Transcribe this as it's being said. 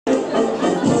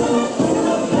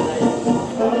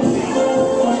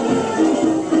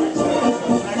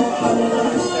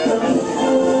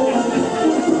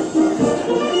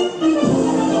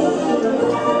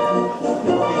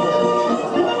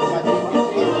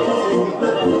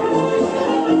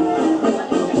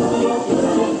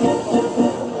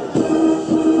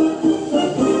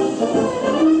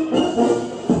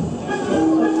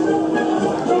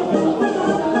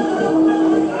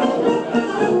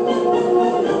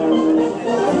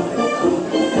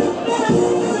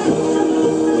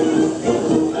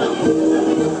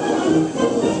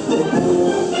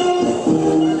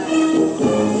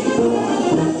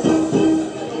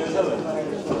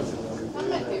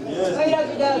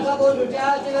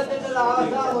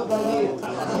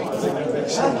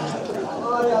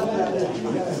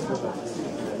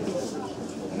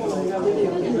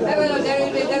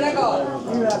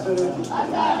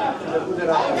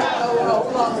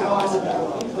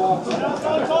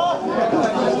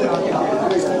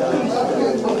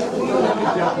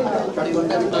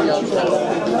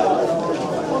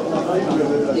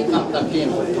Kaptak ki.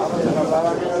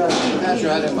 Első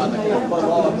helyen vannak.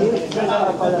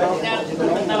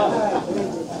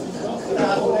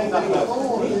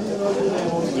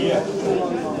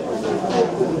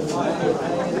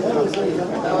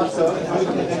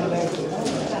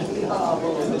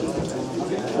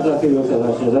 Ez a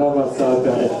kilóztatás az elvált Salka,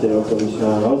 ettől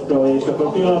Okoličná, Ostrove, és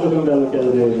akkor pillanatokon belül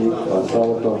kezdődik a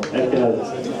Salka. Ekkor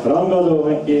rangadó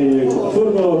megkérjük a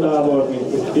szurkolótábort,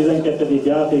 mint 12.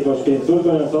 játékosként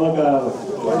szurkoljon Salkára.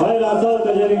 Hajrá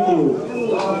Salka, gyerünk ki!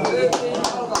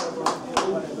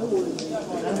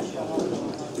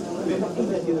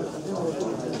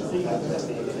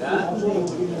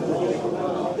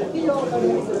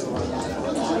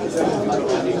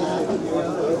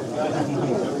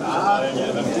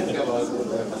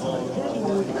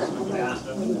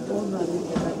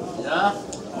 Ja?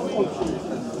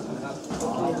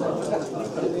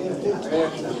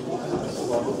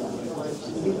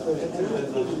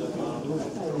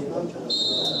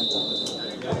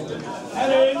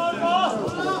 Előre!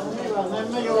 Nem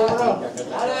megy óra!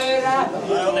 Előre!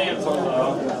 Nagyon nem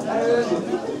szólna.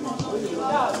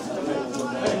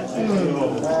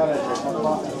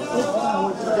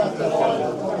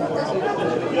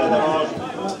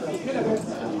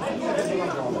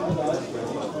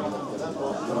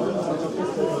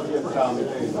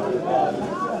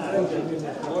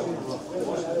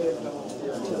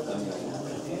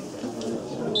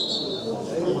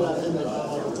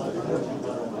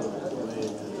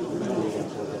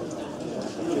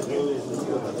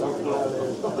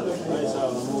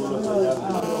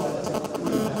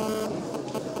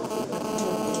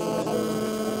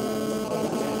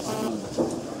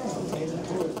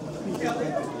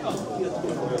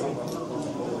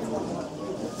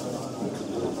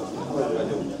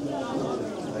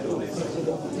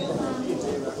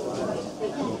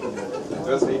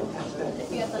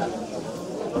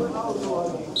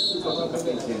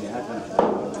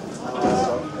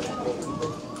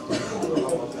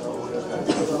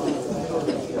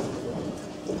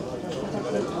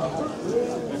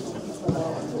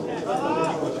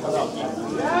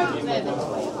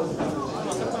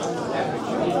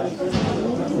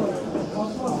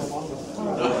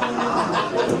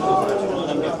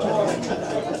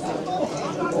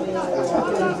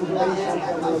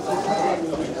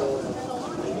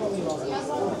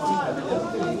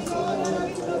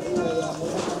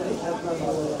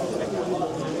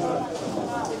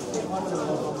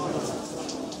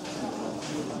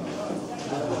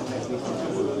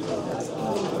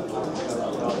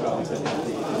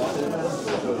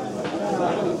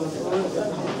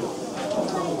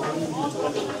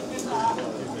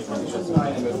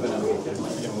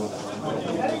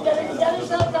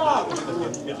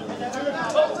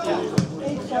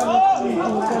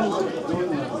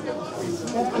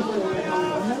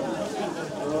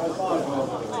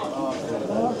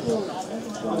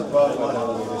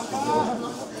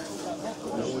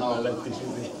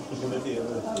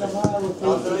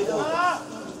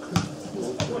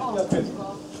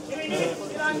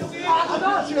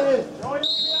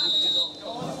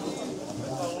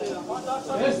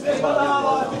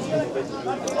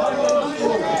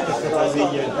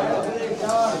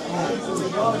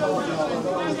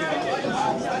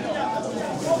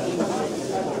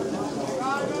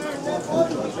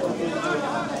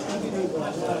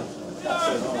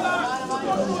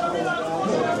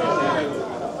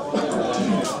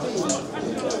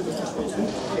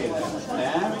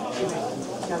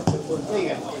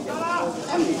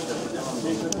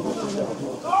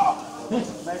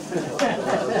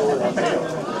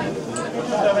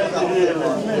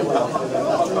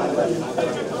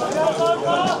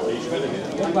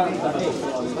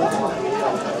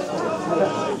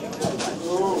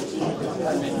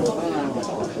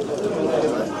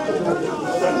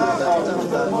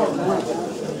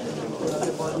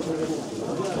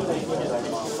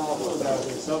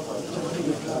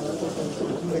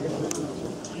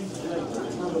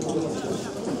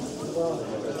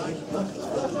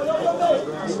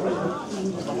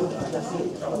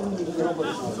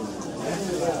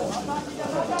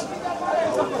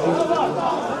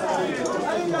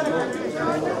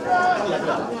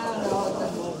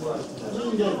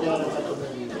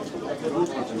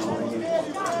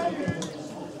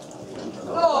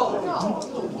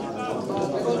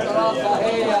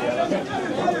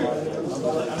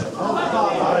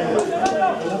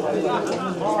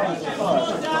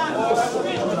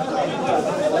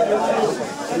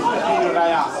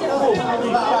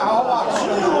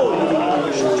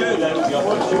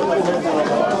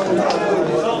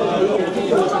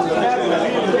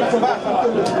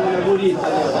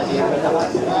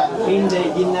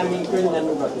 Mindegy, innen még könnyen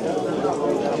ugatni.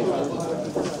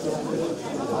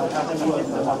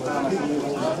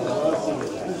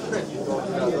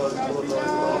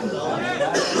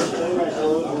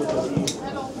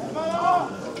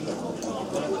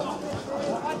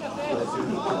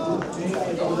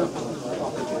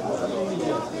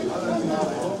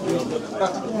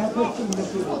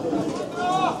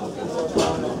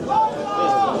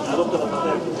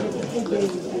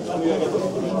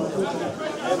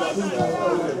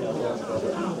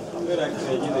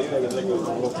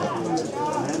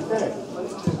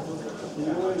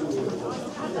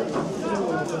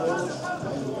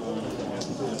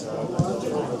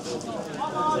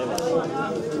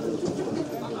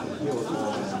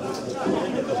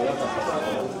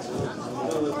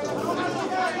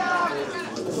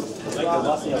 Legtöbb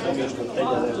azt mondja, hogy most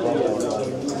tegyenek valahol.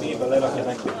 Miben lerakja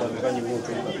megképpen, meg annyi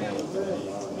munkákat.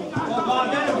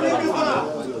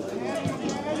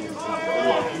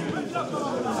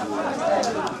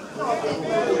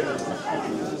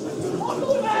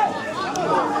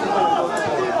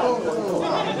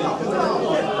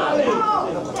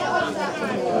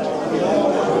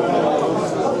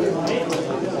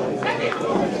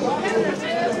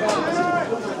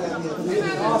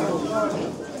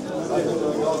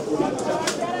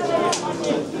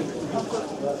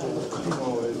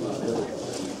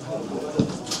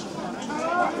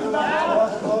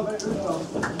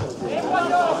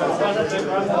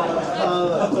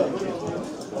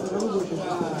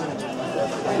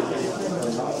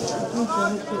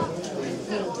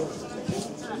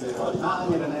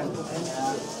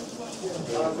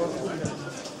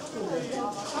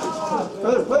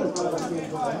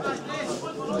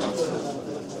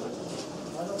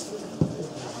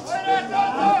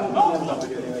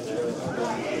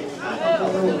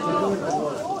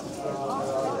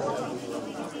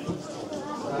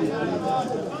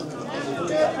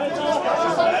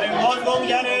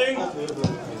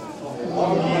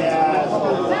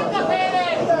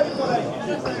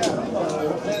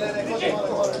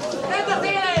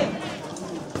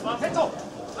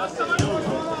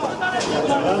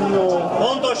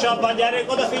 Pontosabban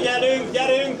gyerünk, odafigyelünk,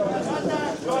 gyerünk!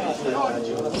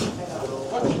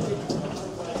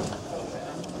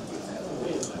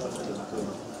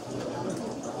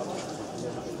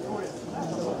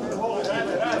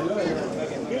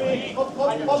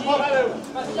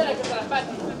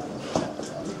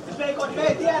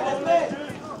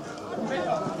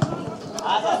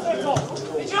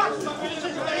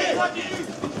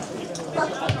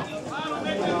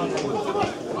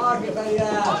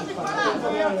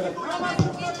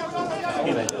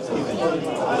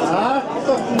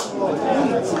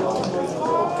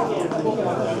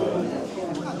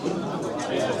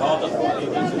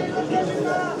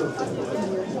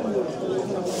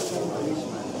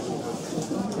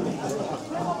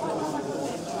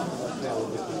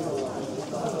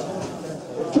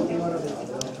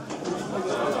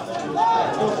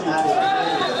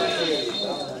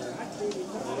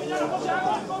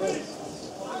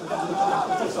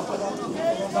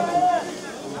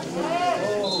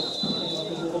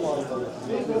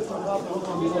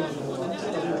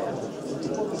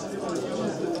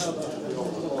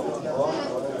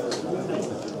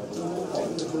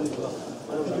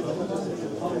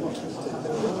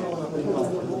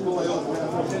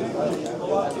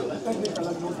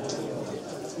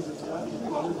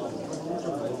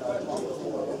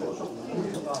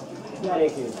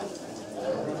 Gyerekünk!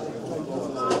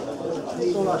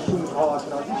 Szólassunk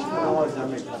halakra, az Isten hagyja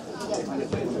meg!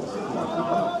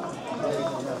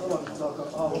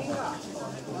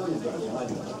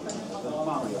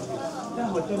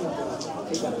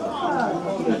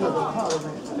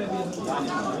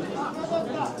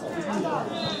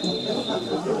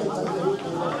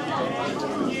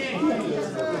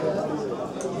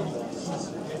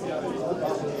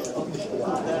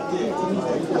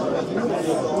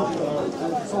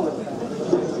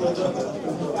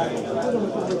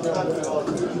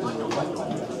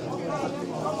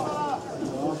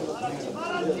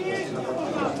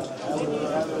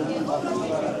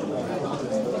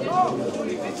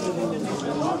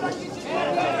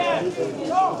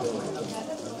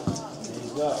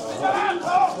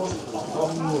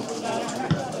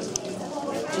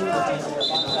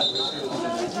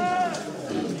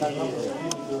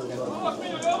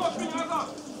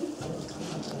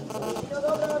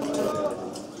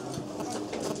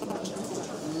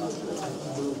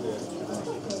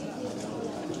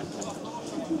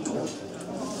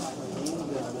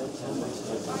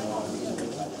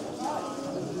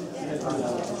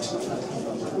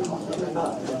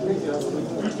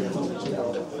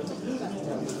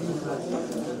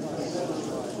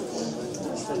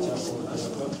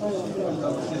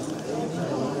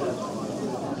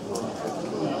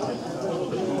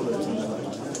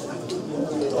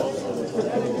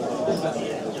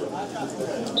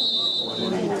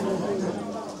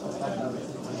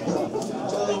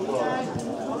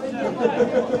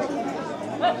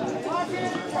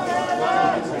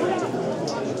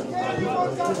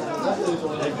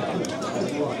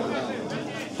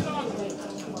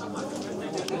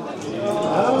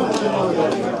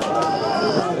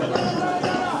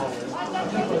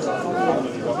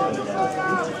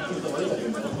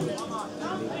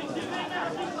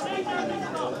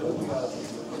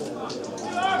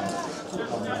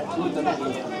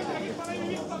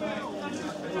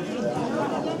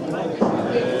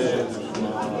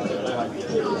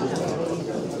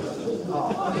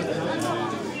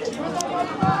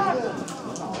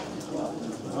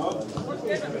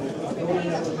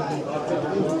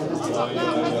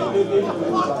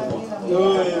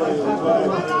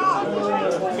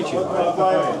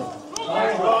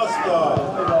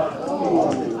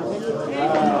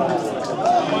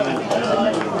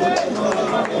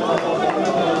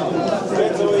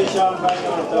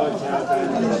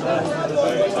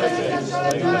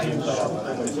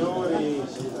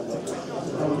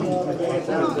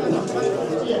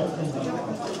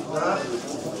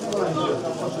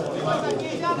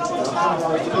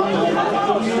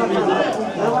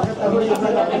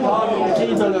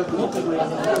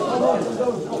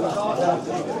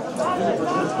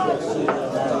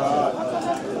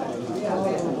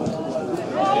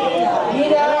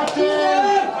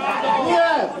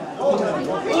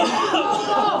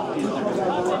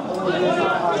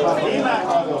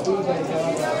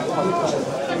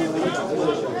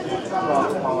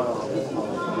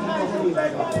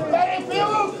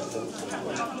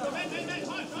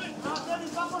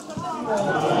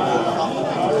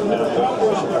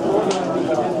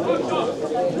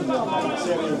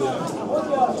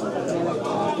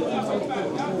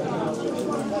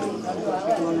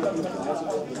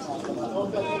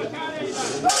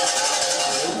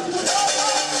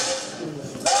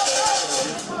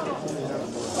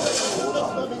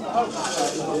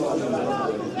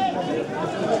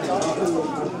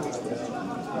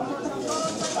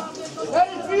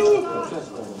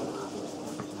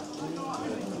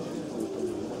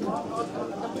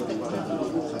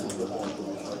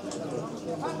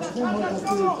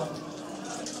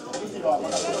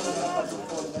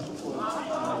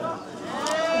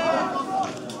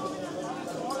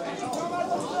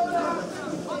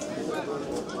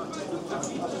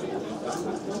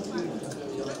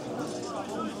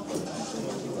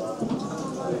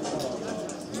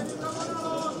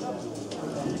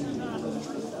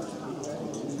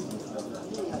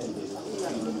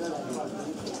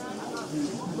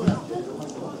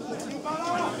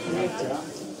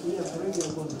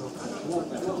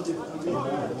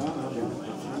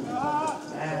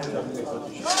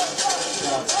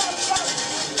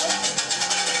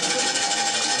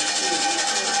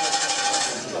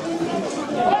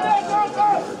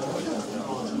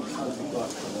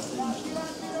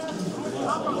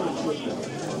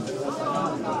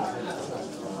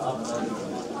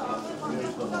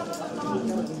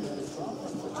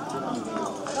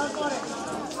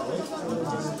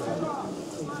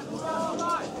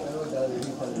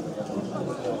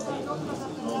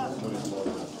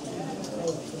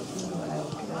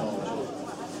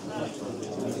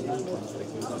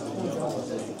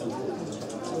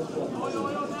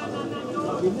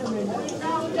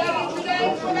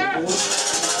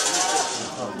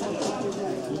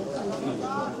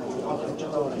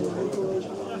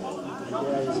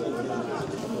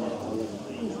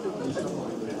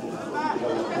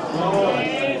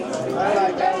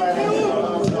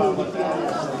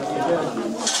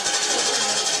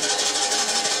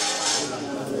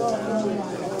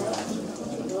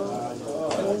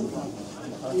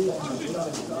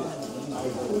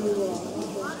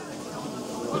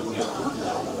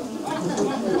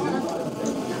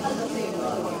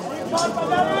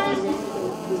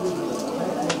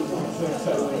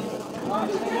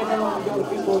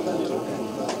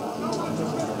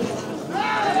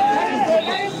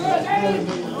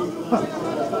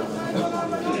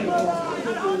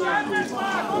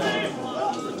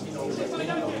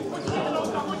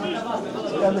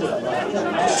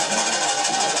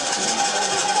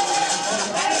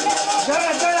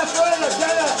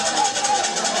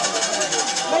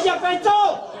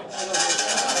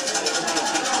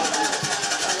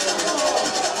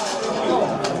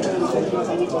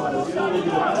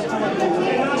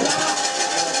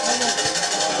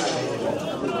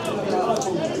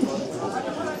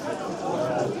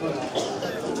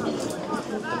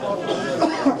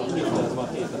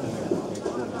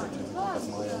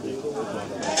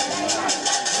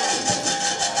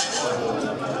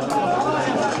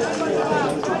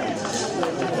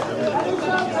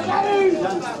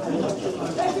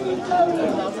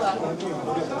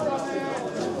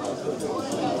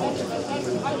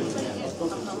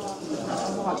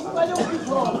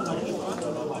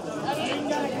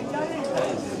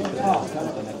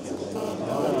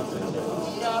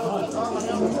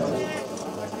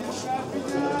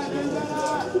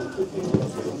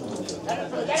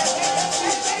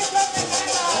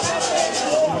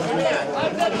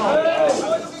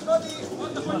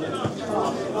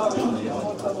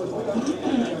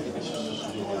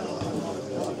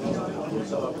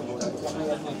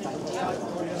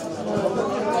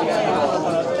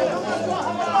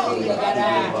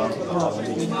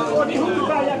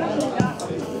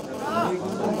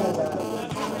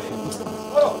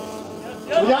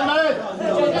 Ugyan mehet!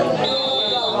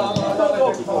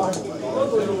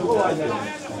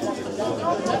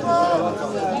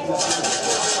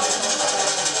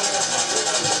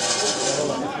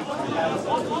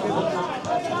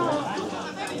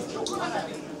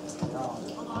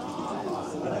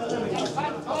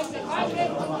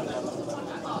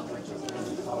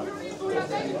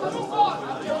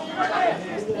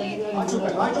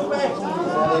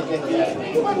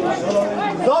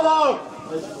 Dolog!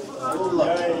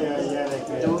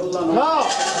 No!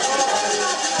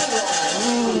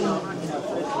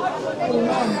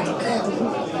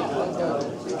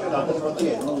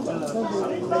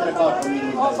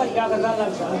 Altatják az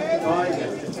ellenfelet.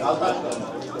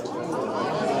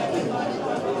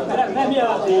 Nem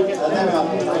játék.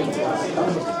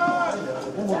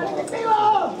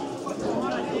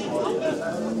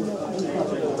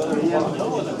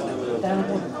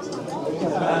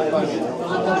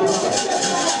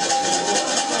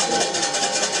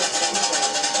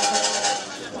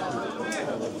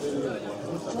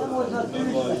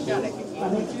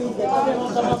 Azért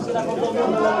mondtam azt, hogy nem mondom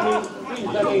valami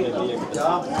vízbelét.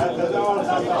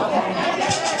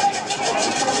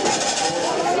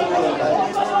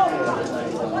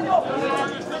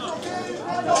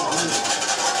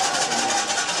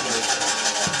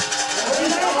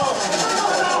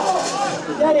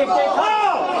 Gyerekek!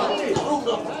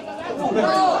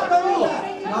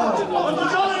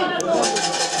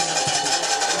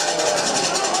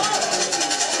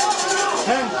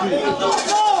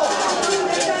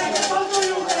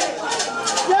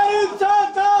 Gyerünk,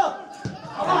 Salka!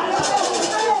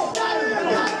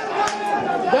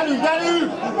 Gyerünk,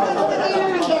 gyerünk!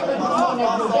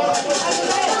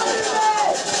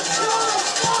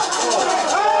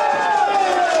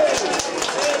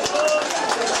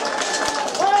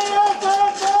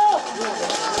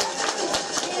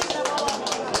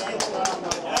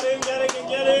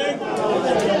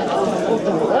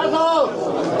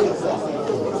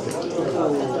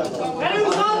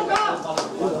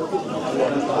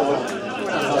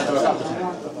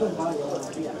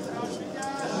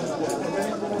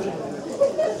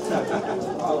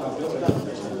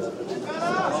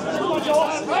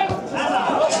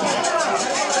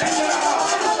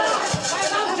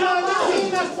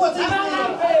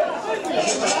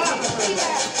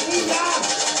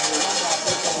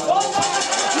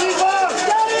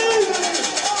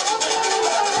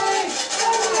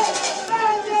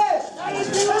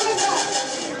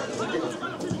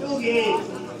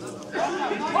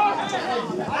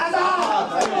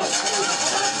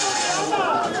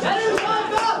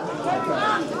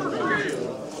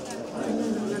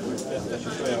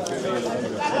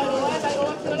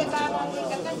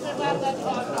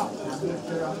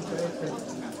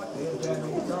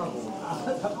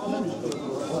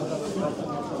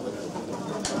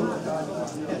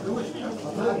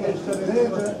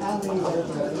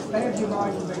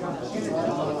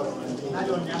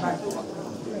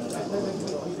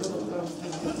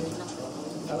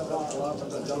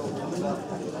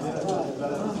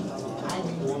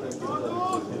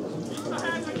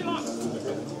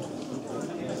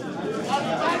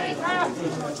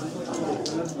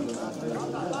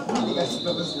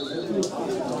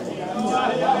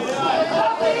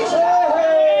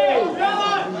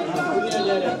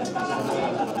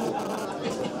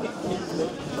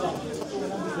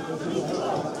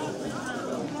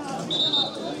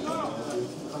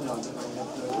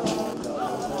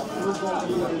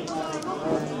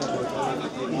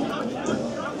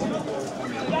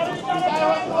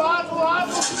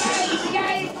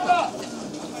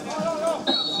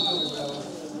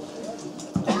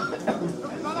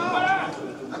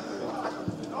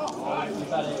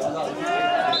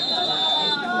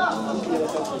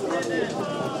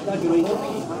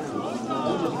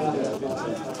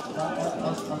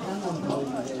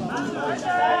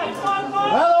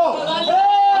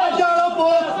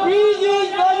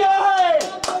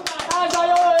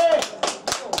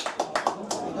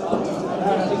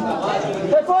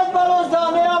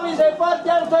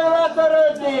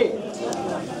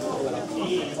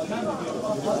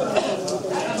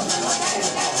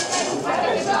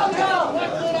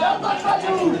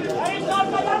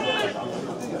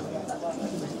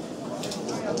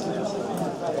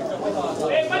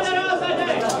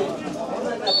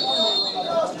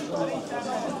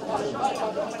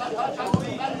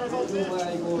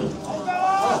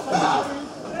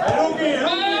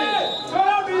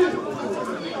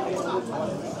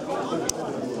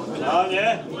 No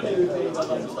nie?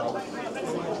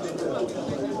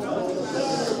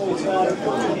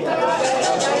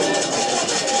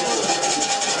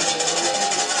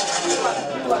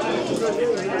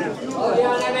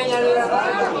 Ne menj előre!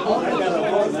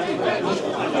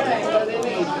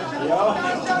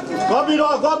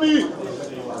 Gabira, Gabi!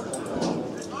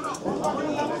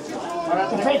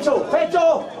 Fecsó!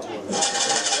 Fecsó!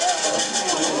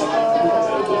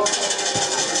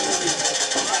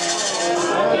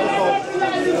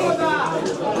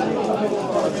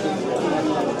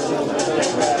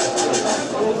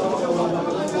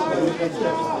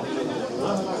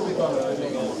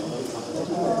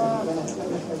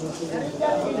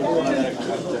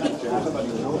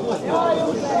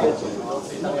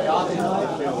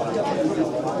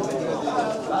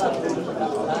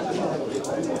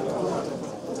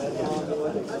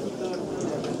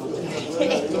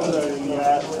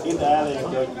 Ide elég,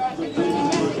 hogy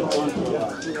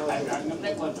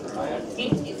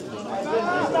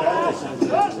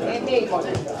Én még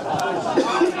vagyok.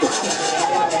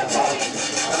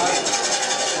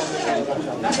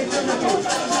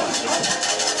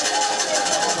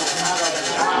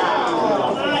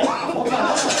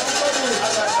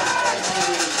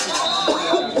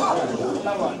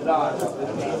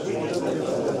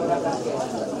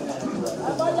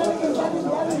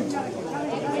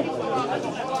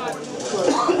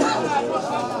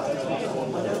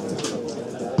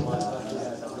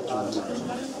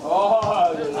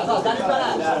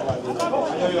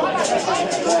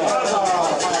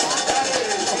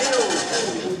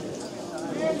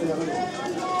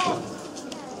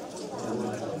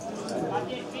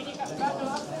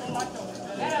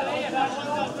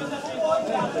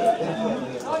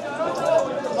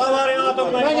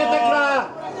 Kavarjatok meg! Menjetek rá!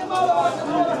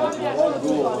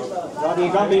 Gabi,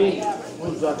 Gabi!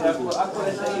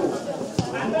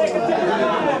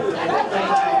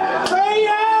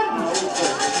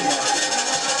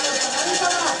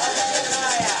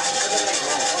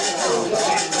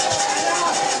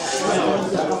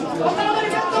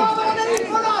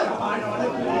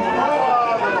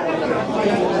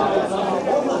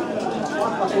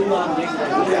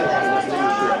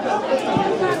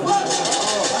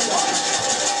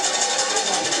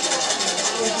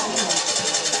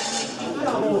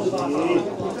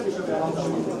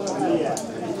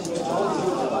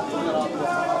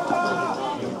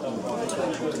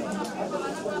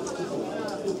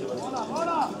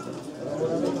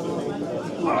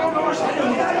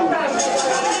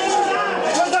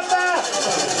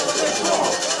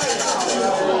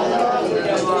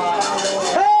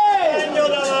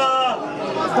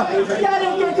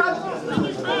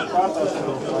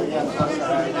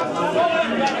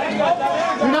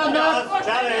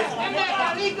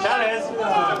 Chávez!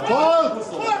 Hol!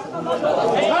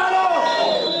 Bravo!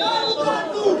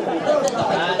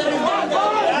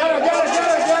 Gyere, gyere,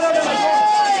 gyere, gyere!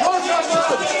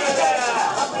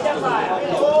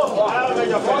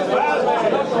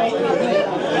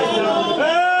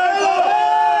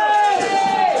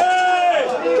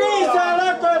 Kézzel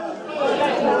lökött!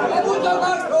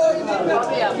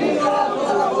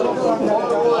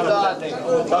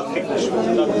 Taktikus.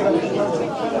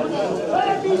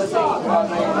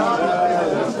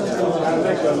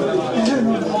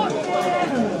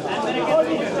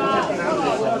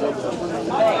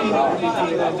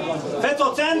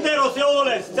 Fecó, centeros jó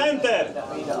lesz, center!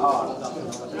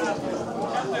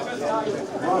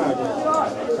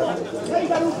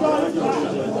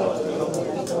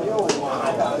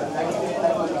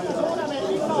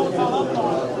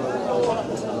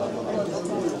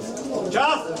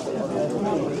 Čas!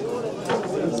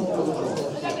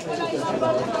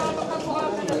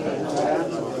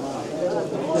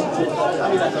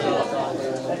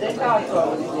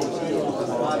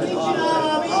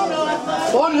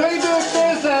 On jo időt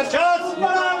nézed! Čas!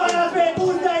 Valában az még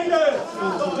úgy idő!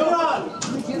 Durán!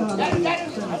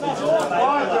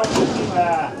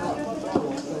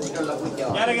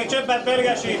 Gyerekek, csöppet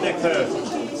pörgessétek föl!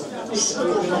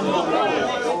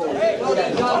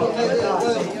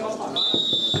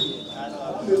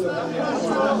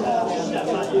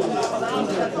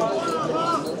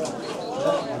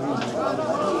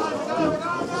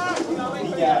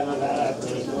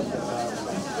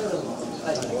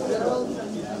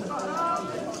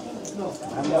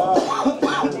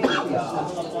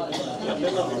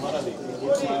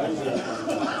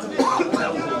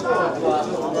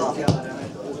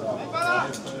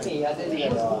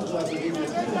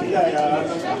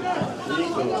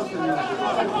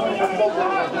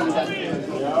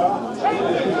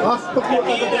 Azt a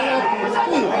kurvákat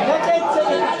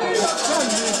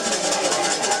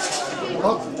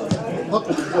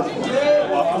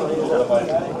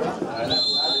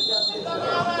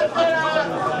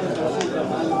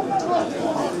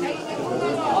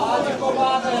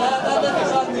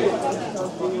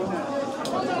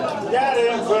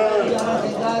Gyerünk föl!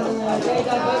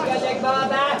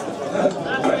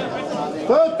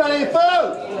 Fölfelé, föl!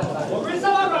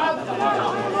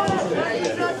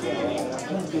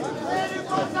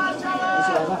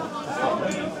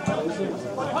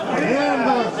 Ilyen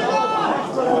van!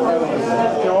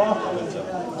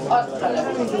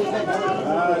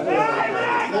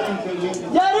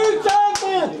 Gyerünk,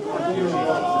 Salka!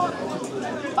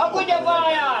 A kutya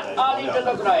pályán!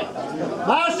 Állítsatok rajta!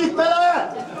 Másik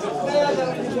fele!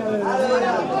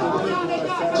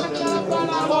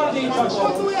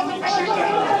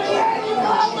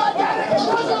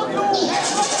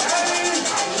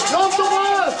 Nyomd a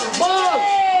bal! Bal!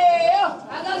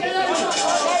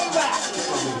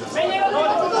 Menjél oda!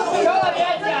 Valami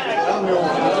egyáltalán! Nem jó.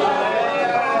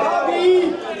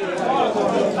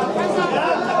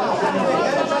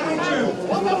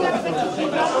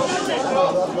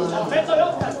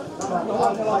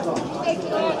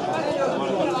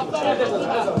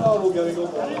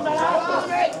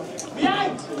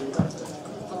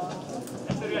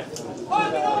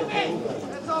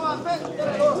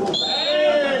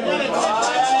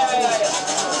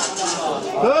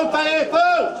 Fölfelé,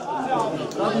 föl!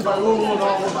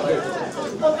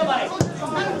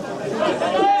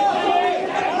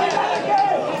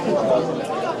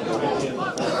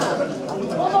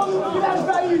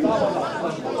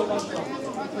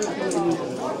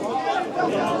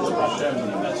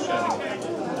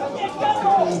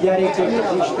 Gyerünk,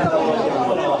 Isten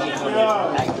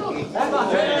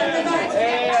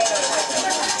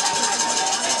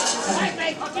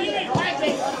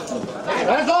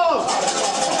Ez az!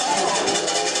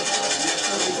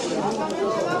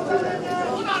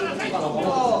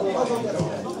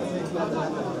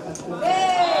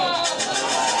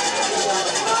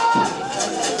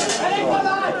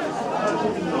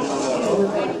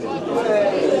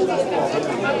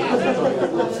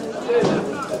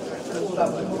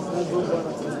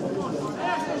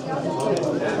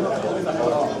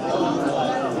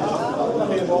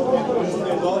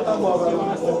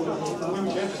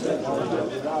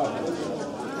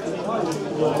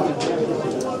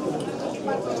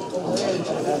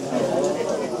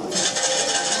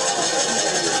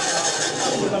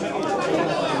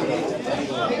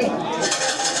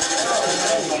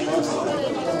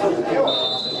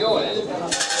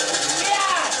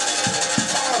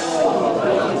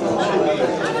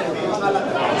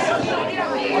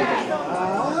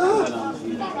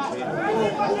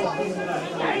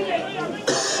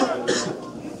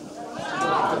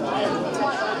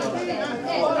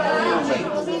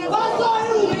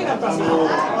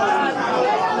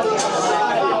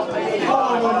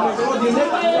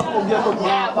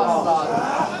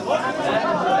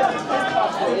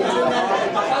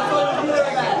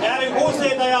 Gyerünk, húzz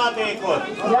szét a játékot!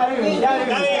 Gyerünk!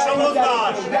 Kevés a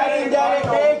mozgás! Gyerünk,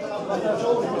 gyerekek!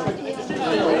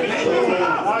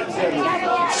 Nagyszerű!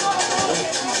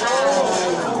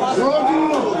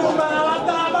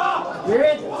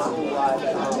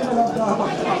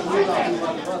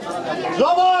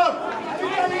 Zavar!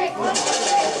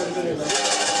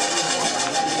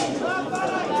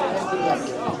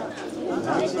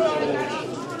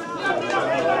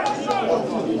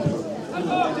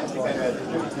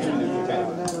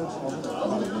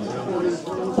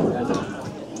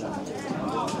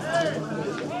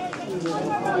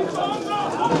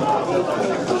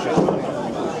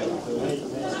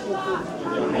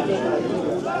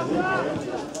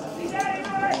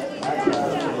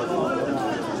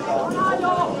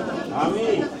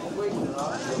 Ami?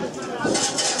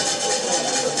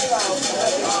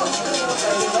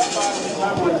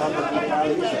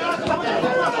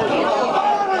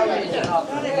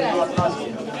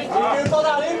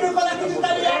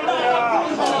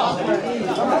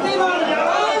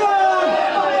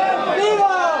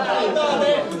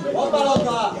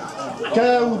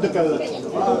 Kell úgy, de kellett.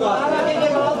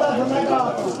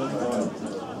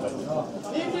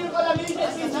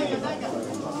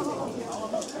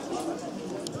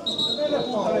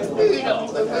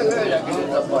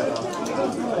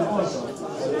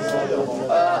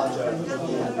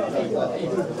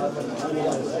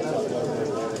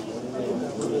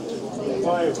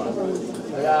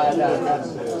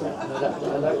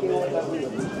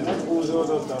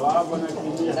 Meghúzódott a lába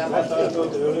neki,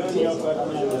 letartott, ölőni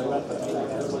akart, menni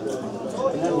letartott.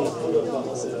 Nem is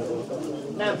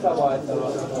nem szabadta.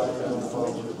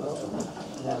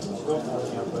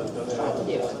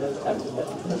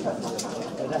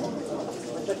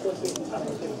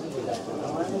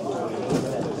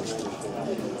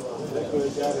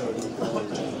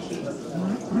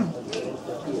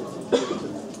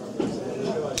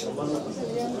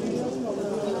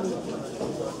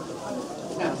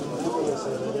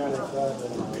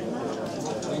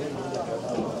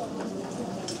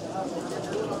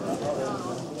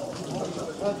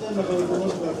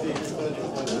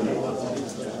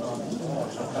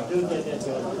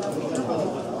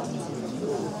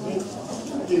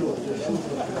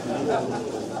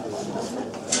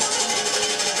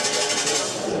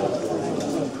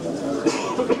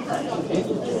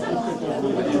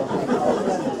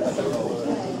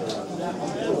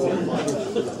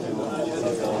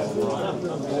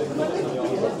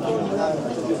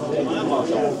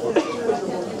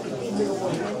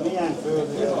 Milyen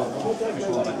földre?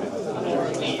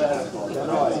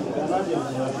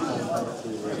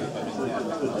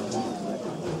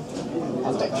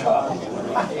 Az egy csak.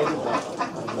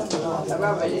 De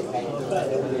nem megyik.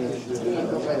 Én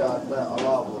operált be a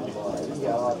lábomba.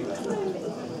 Igen, a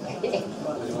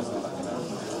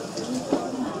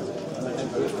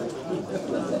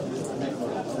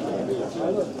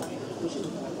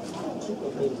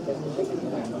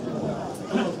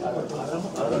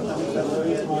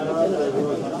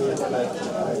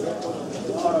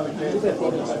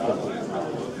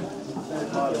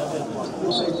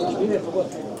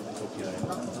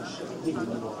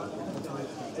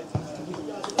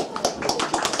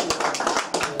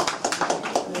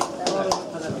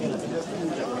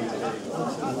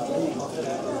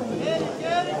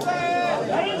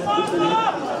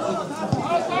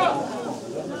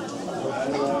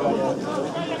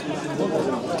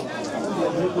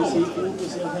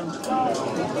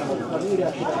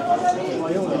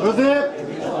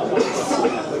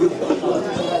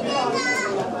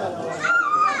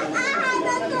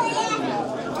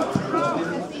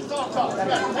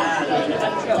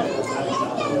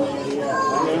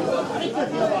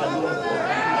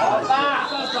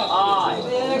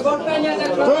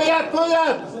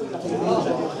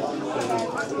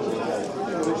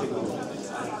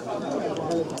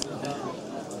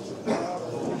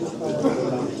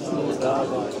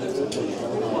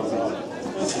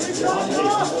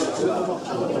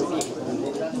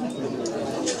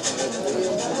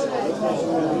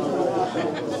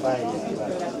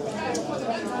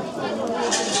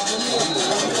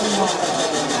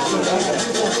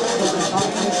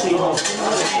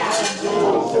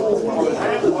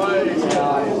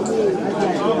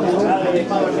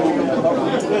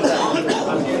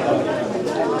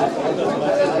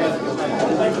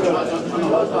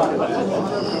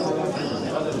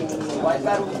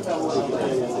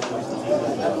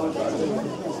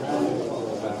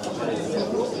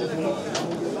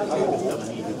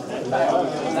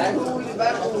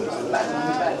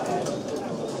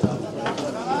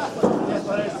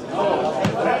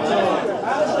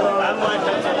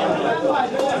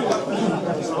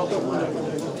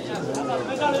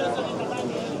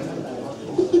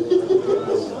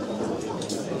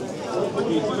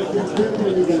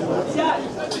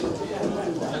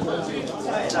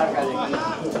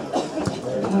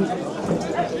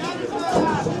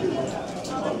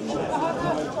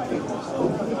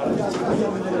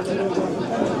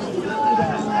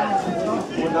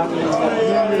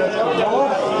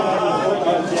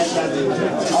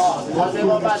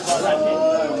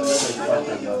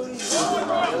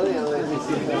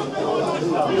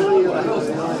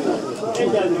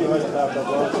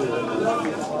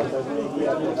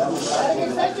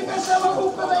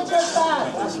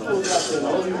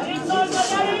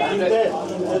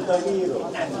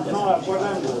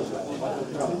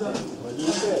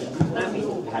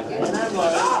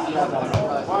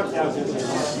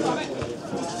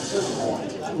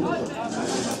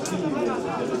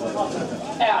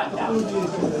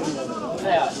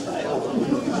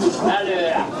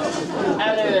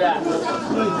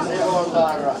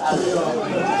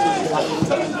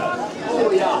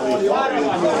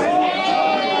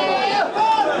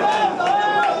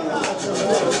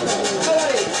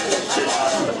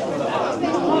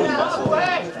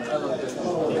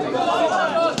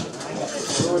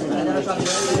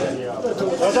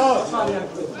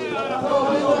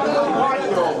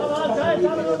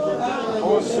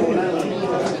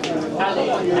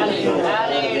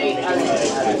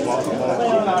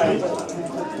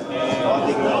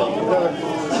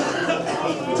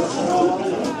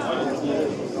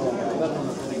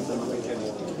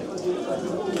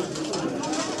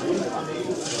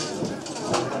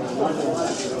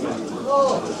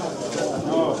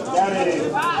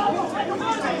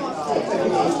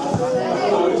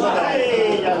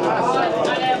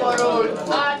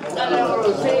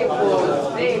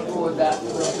Szép volt, de...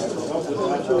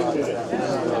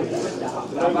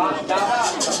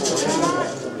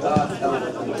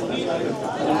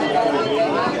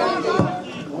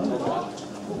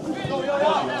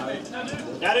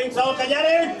 Gyerünk, Salka,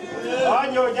 gyerünk!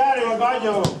 Vagyunk, gyerünk,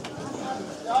 vagyunk!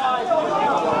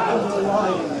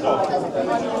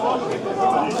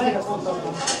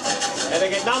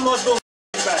 Gyerekek, nem mozdulunk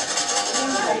be!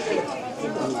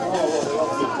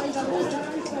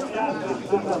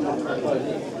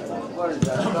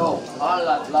 No,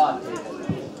 allat látni.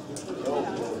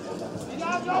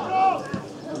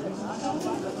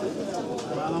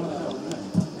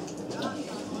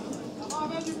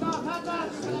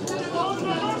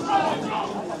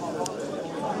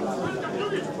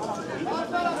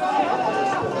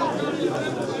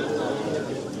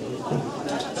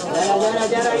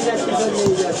 Gyere, ide kiszedni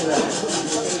ügyesre.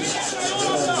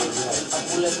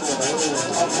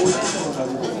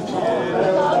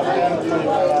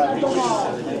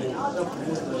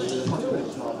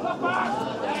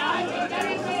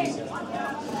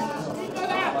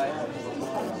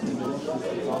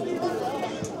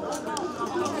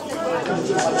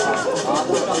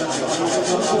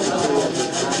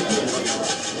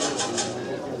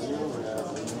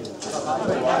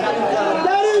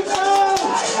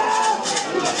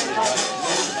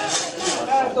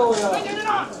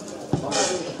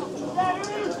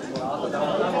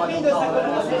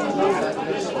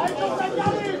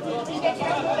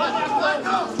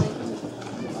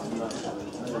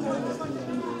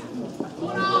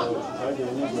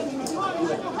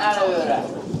 Előre!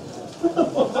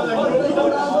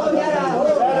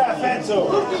 Gyere, Fecó!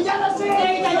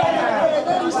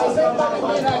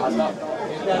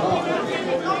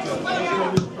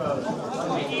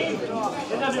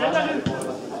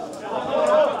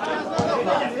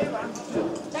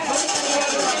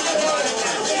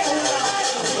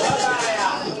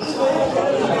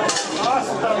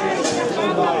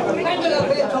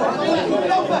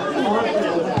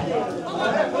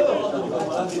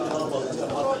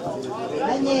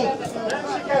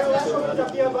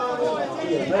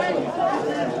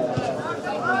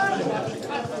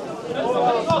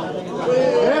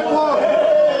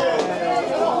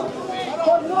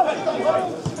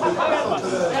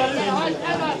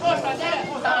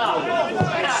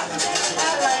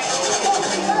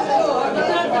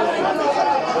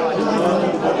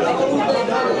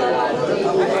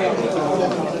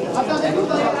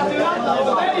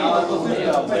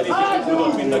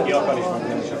 Tudod, mindenki akar is, meg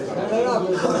nem is akar.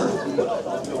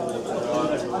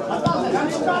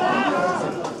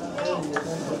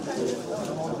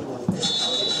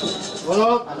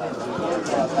 Vonal!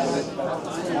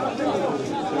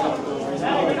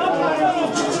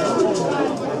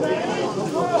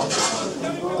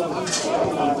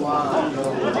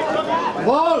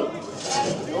 Ball!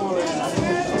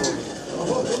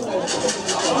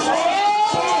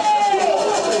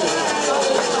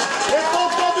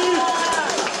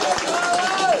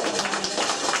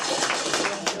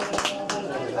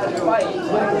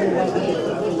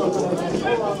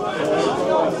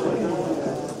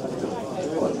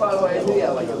 Ott való egy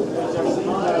hülye vagyok.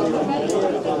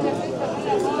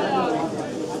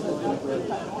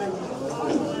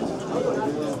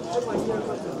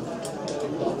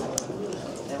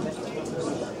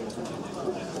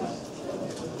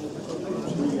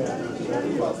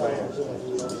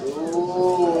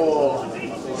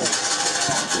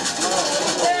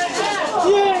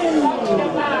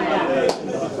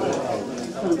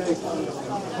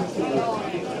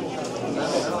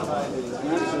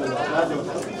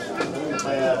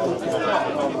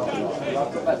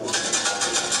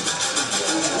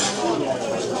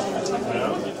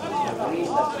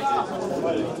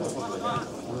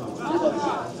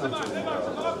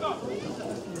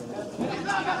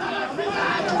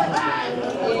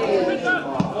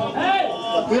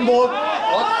 Pinball! Pinball!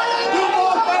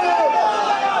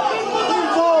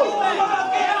 Pinball!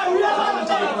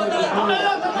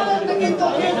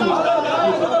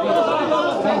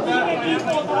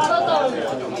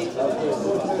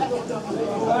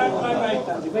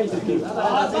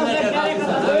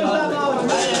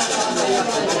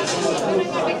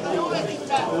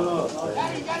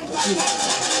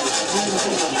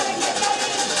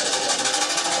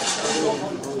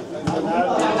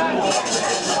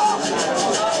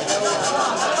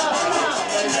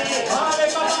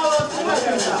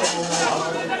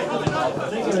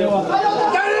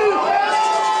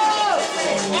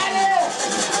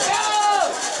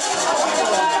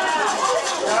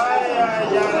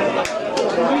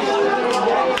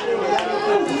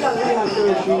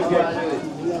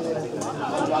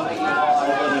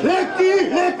 Lép ki!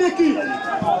 Lépj ki!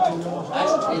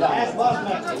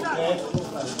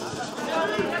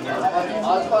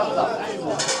 Az baszta.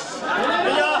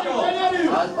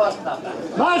 Az baszta.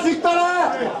 Másik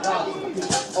tele!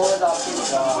 Oda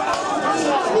kicsa.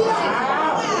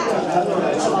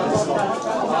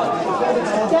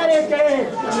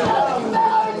 Gyerekek!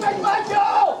 Meg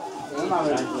vagyok!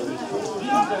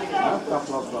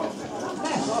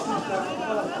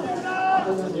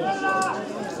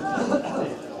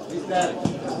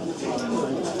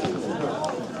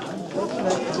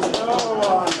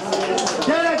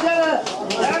 Gyere, gyere!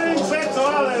 Gyerünk, Fecó,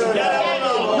 előre! Gyere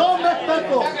vonalon! Nyomd meg,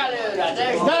 Petó!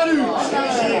 Gyerünk!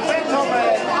 Fecó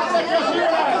megy!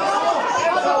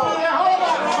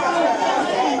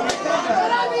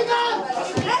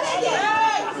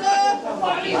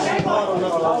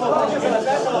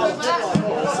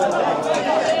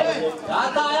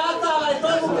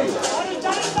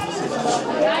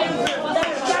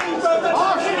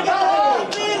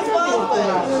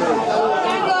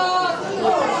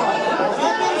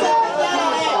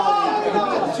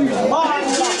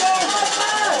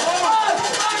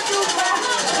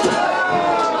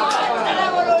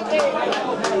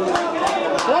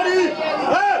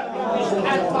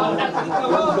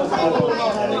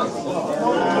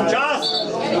 Čas!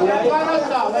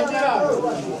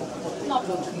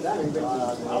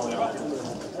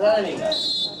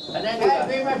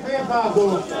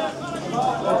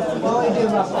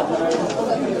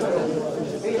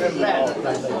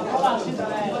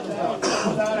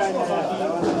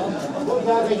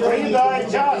 Pridaj,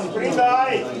 čas,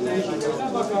 pridaj!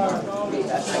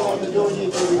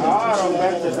 3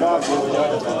 percet rádi,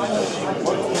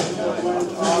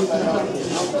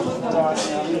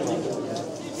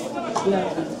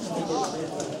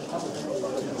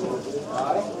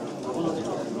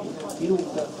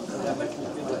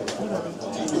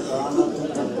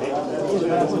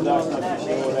 tudásnak is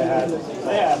jó lehet.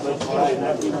 Lehet, hogy valami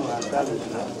nem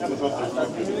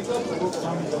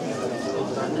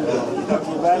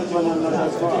aki bent van, annak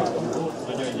az van.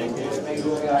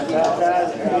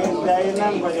 De én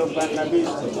nem vagyok benne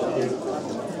biztos.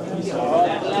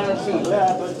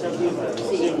 Lehet, hogy csak itt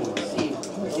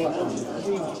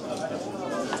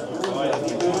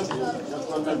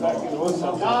akkor meg neki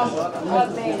hosszabb.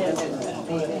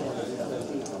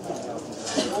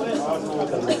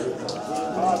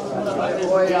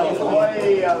 Olyan.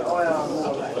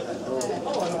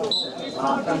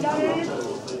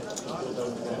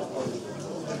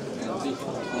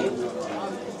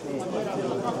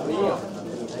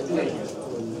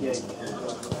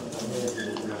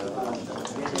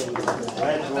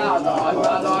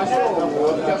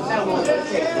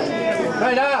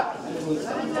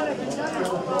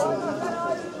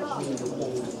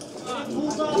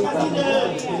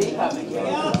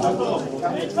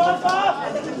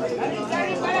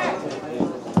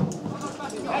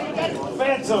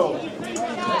 Fecó!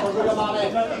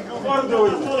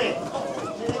 Fordulj!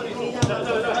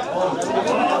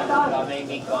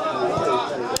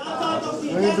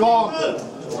 Így van!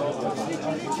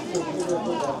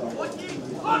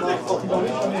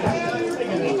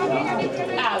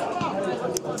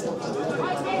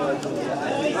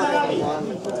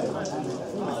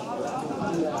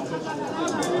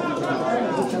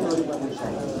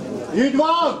 Így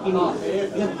van!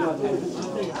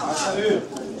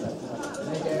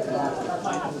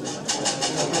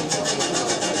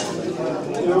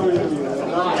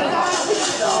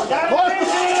 Most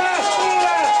széle!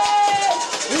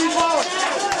 Így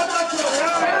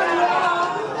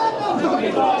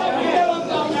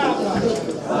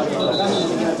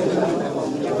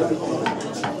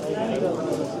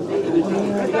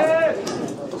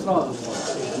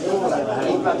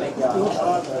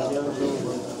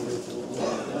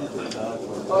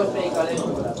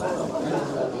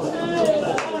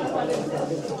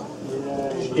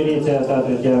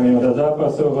minuta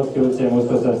zápasu, hostujúci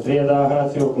mužstvo sa striedá,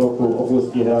 hraciu plochu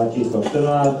opustí hráč číslo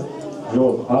 14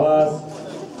 Žolt Halás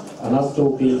a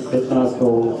nastúpi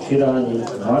 15-kou Siráni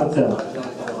Marcel.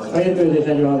 A mérkőzés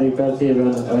 40.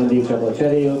 percében a vendégcsapat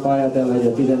cserél, pályát elhagy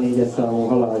a 14-es számú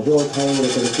Halás Zsolt, helyére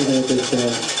pedig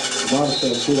 15-össel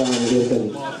Marcel Siráni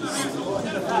érkezik.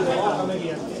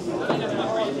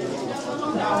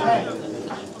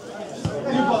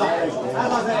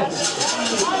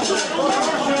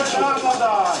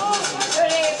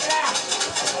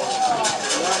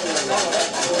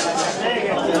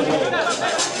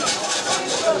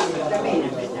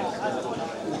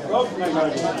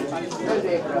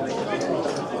 Középre.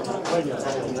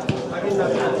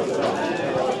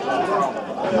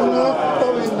 Ostrove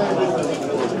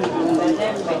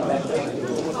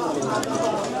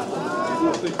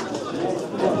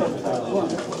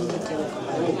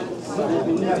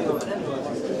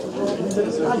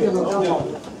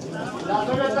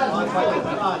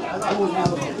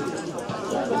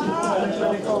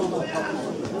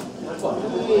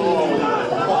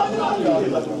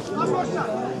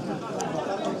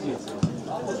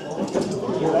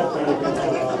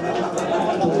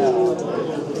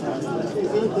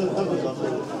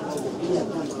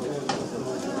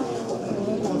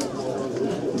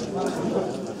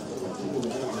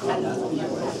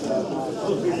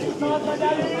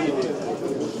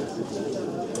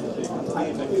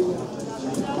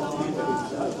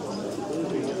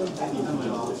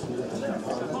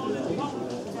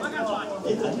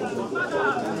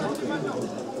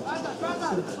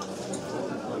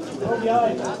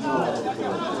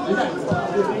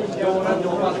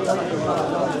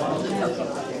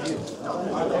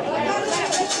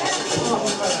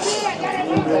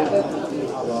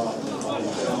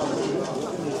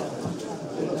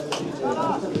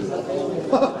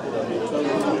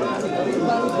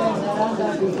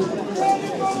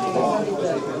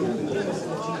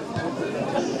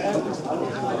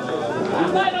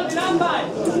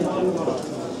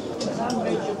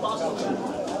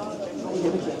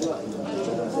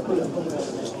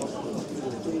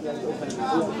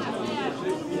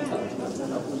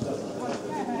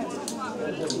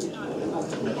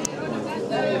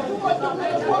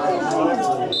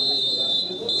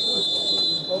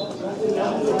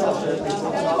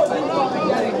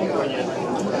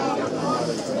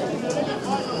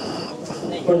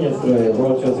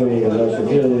Okoličná vége az első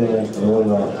félidőnek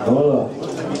 0-0.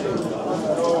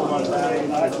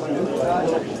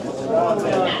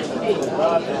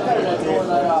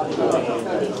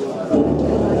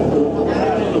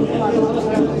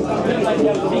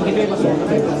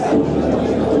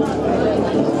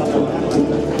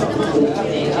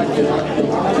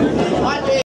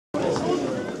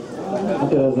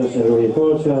 Kötelezősen Rúi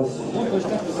Polcsász,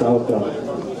 Salka,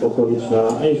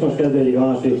 Okoličná, és most kezdődik a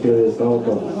második félidő,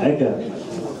 Salka, Eker.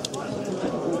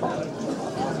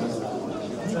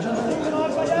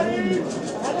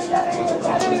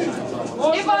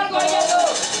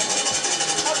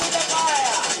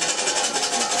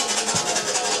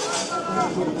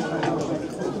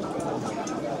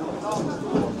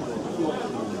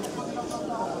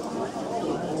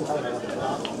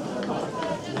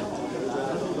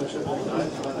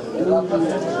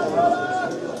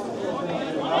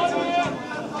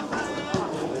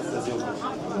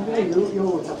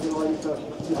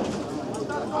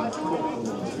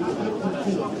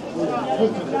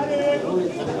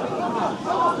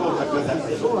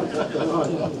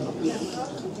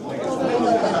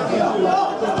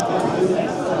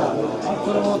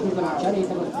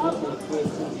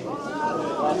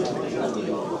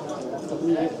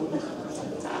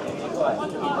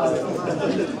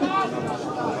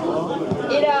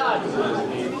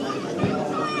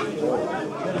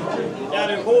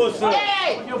 Gyerünk 20!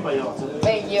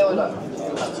 Menjél oda!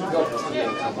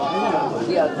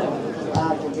 Sziasztok!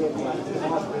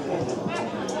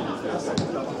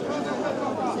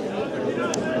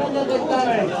 Menjetek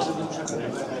tárgy!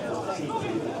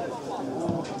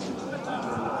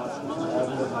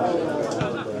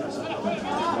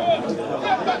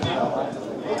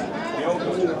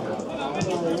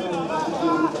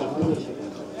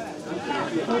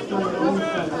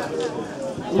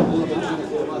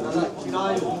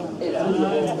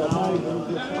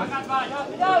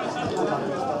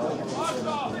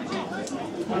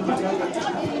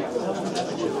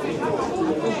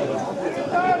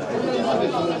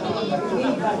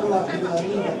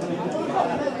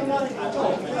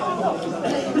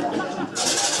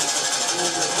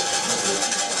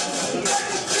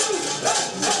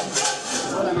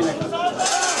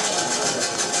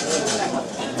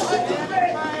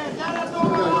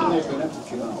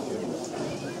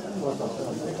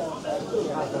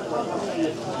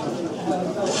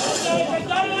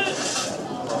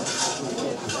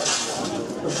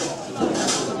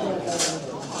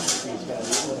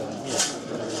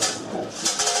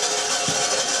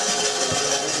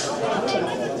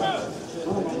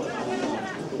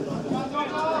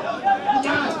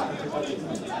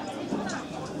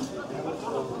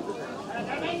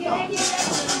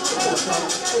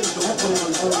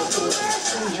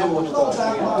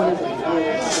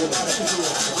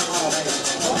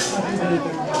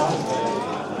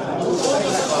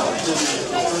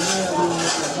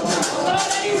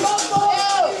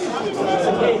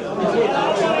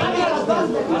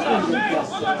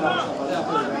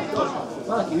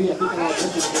 Valaki hülye pitää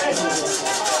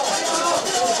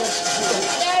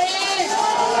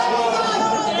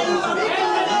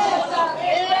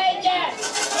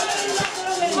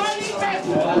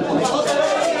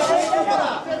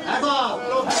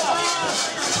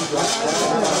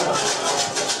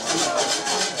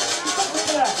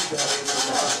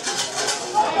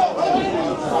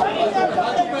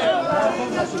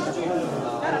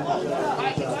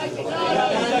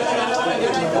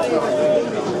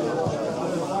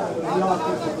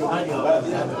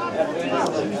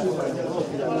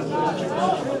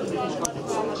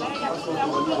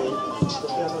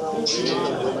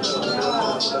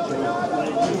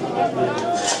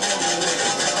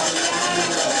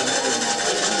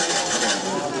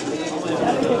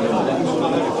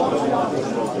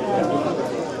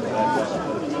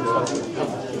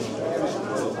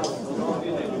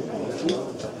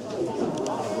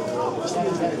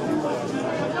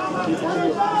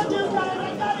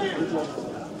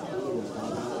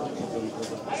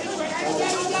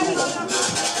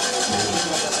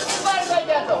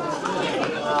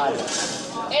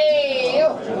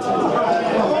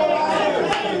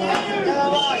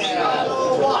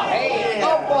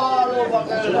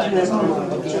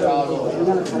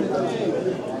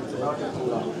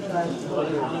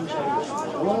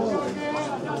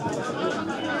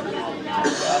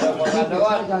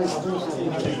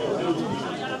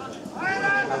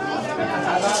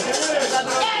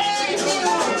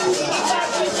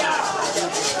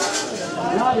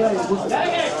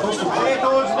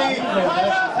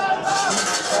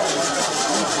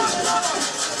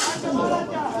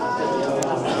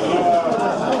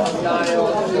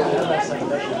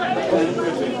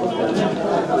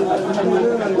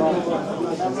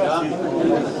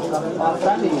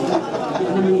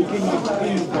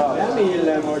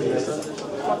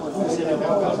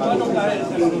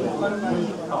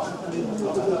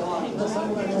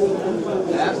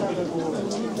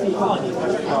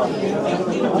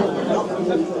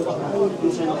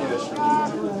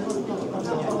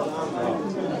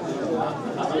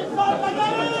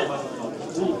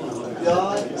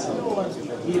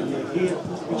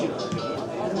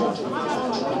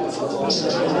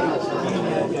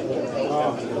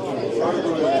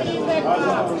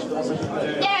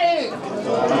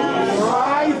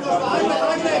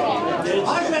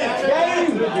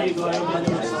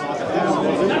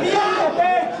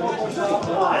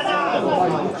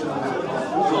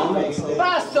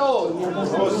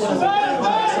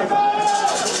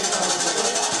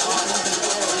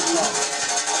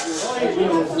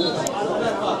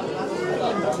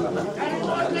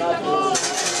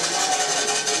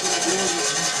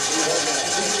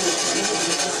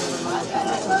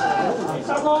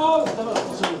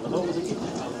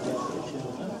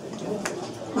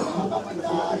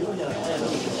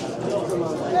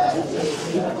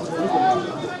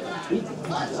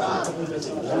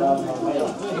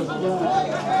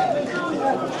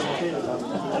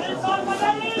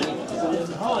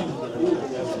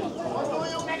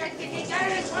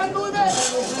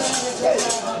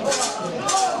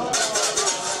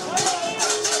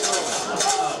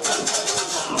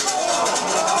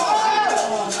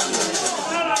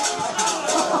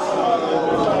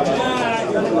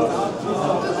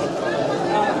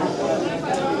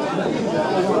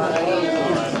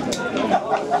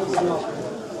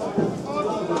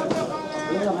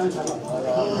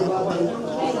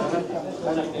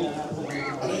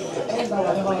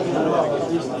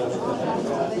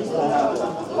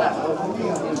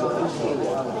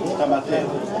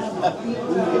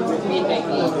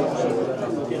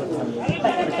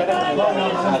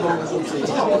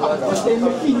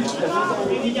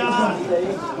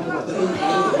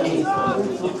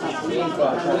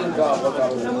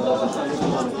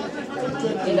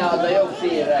Minä otan joku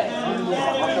siirre.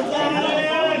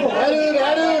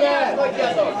 Előre!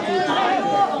 Hagyjatok!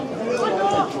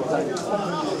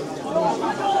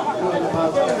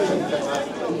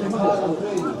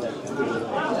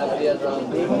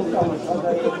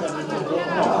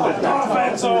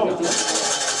 Fenzo!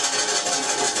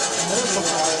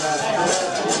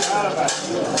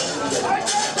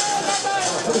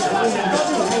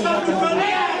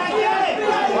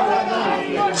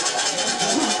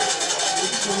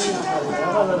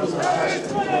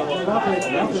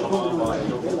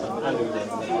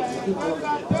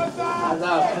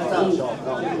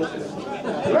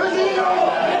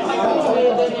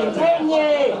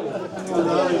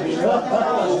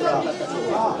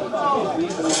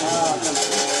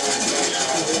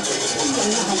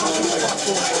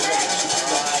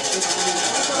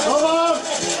 Come on!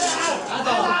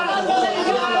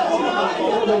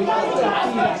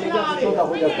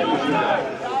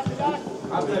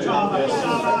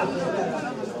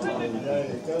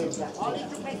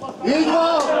 Így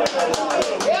van!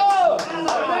 Jó!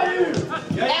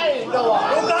 Gyerünk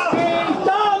tovább!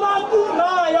 Támadtunk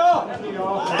rája!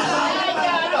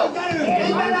 Menjálok!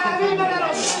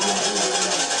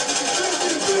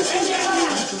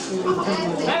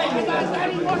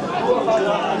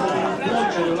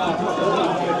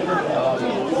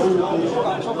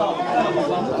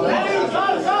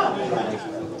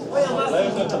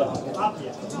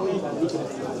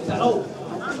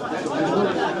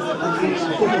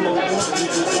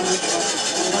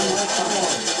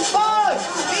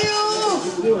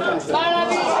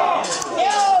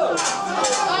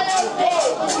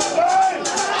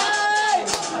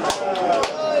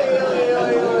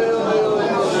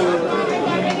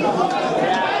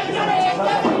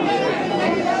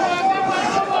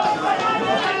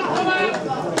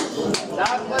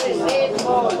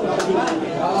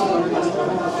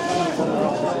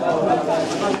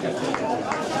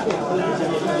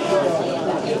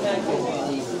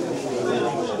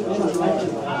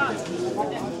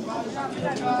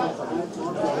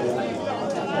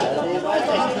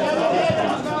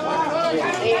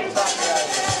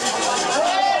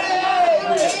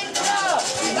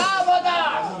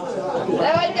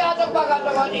 Levagyjátok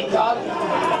magatokat itthon!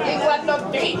 Kik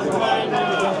vagytok ti?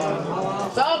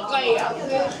 Salkaiak!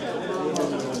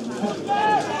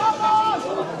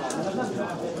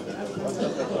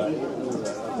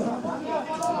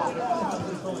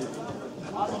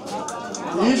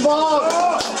 Így van!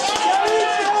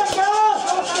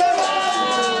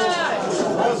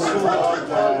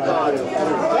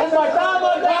 Ez majd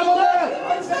támadás!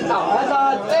 Na, ez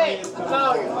az!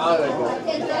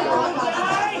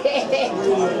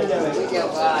 Ugye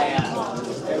várjál!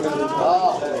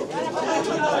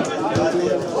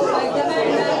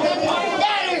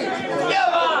 Gyerünk!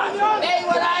 Nyomás! Még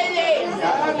van állni!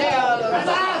 Ne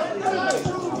hallottál!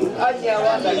 Adja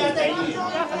vannak itt egy!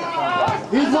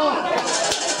 Így van!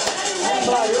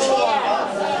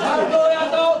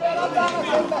 Harcoljatok!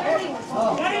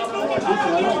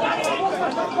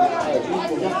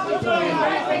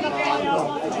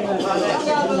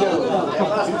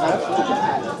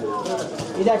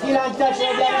 Ide 9-es,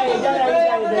 gyere ide!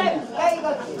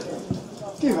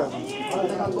 Kivel?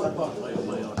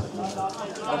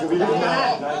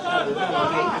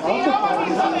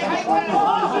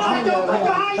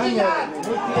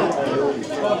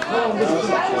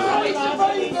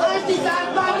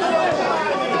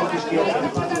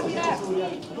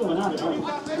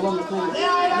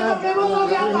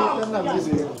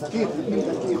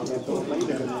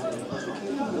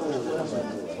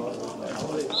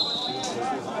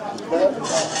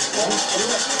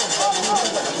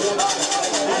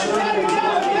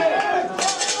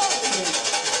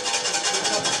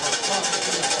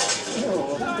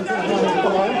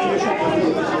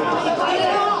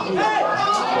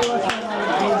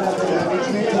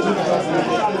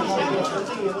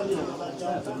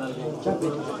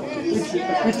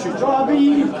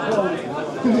 Csabi!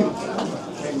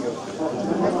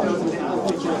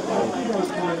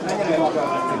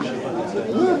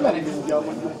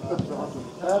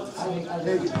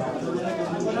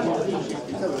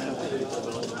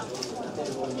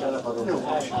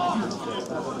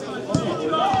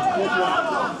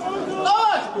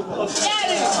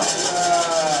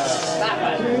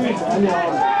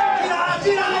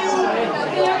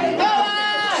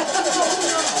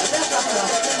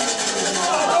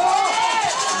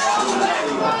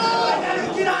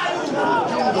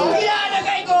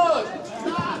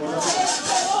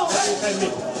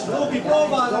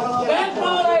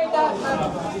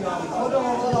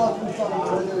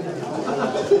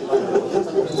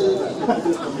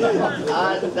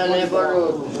 Antale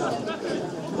borut.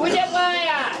 Ugye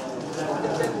pályát?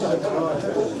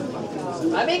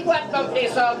 Amik vagytok ti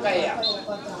Salkaiak?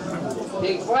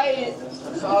 Ti fai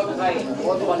Salkai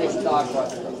otthonisták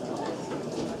vagytok.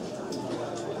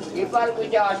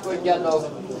 Kiparkutyáskodjatok.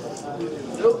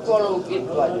 Drukkolók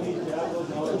itt vagyunk.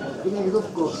 Kinek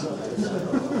drukkolsz?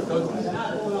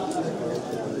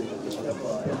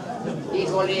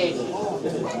 Hol ég?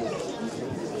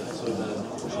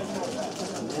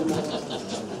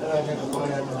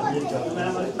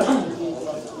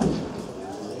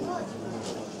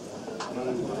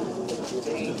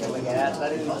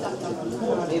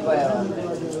 Mi baj van?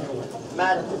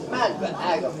 Medve,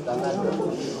 elgaptam medve.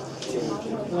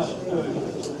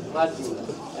 Matyi,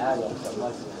 elgaptam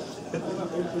Matyi.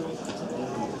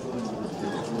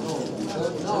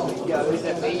 Ja,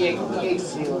 visszafények,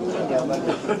 jégszívót mondja meg.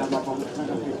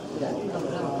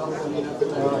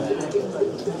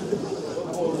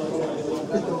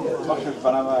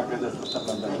 Vasasban emelkedett a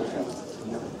szeptemberben.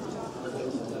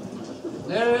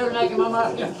 Örül neki ma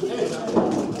másja.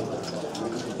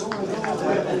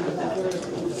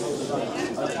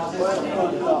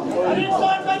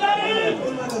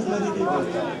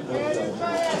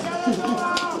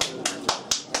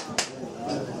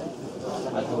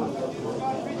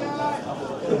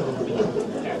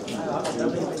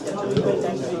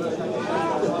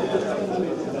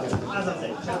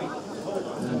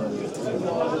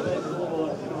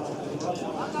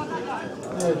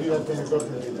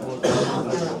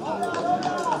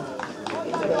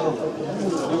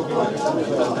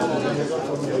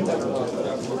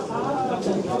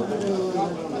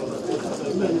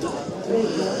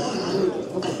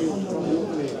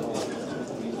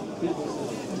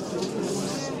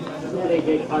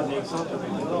 Elég hadnék szoktak.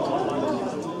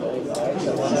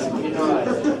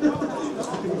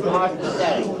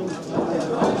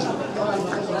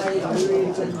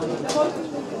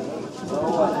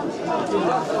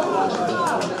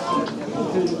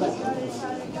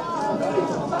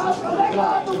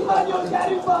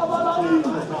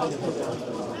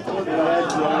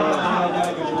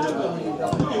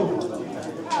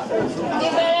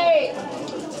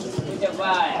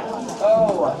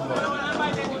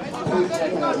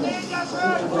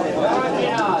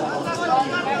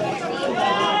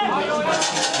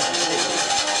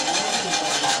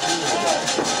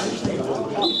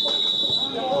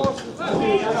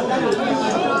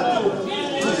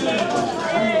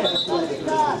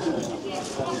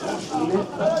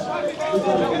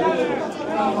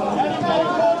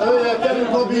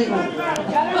 Gyerünk, Robi!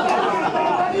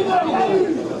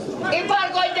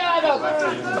 Iparkodjátok!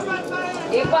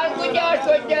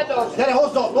 Iparkodjásodjatok! Gyere,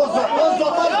 hozza! Jó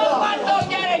vantok,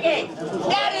 gyerekek!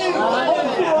 Gyerünk!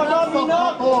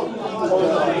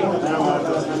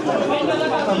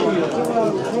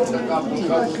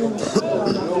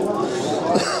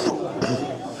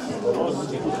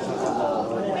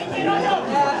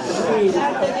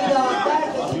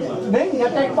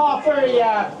 Menjetek ma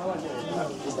följebb!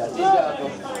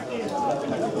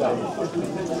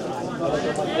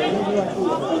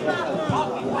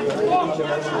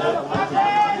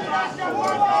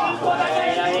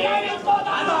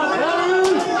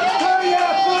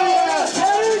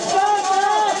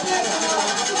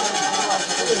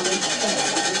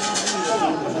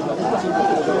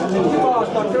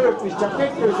 Azt a törpist, csak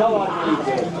kettő zavarni.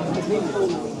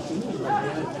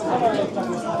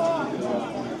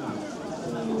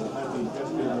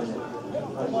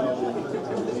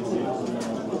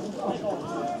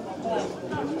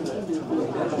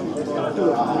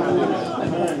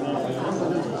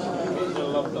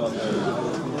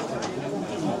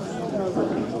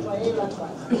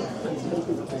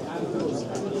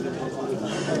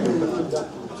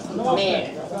 Miért?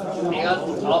 Még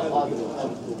az adó.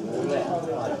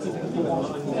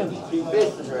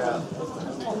 Biztos olyan.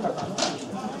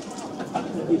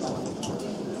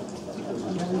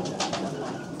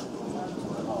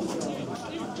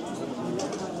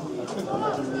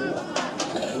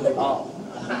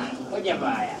 Ugye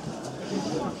várjál?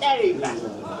 Gyerünk be!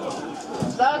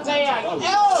 Szalkaiak! Jó!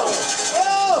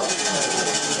 Jó!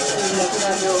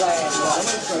 Nem jó helyen van.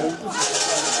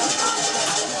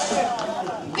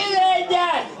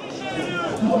 11-es!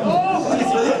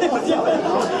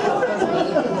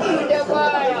 Ugye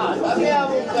várjál? Mi a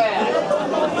munkáját?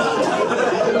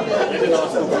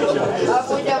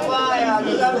 Ugye várjál?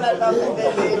 Nem lehet azt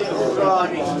tenni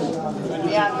ugrani.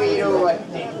 Milyen bíró vagy?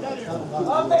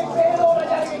 Amíg fél óra,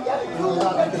 gyerünk!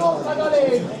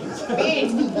 Mi?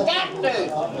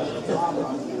 2!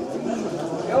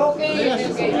 Jó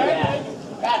készítjük egyet!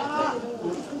 2!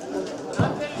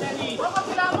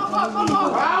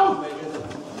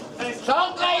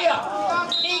 Salkaiak!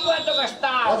 Így vagytok a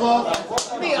sztárok!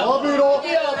 Mi a? A bíró!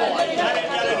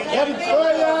 Gyerünk,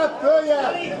 följebb!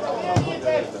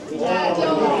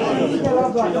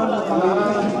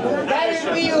 Gyerünk,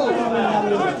 fiú!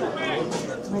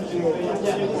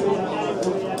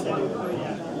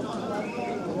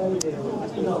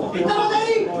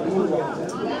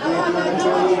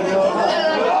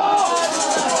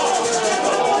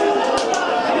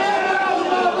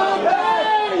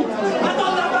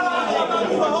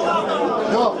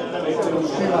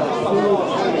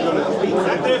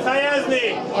 Kettő fejezni!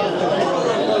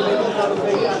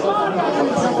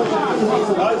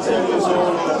 Nagyszerű szó,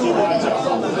 Csibácsa.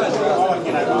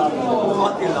 Valakinek van.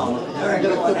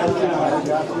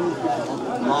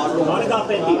 Marga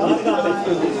Peti.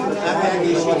 Nem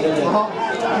egészségedett.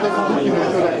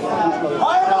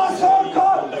 Hajrá,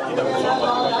 Salka! Ide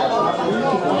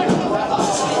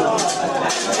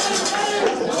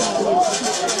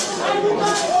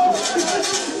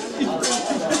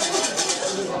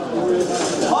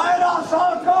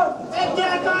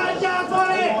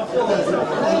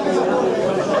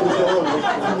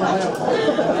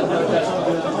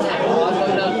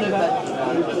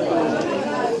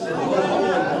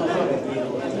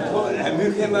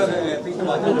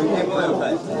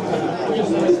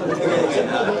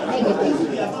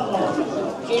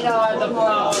Siinä laita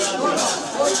mua olla.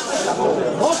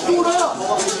 Vastuuna!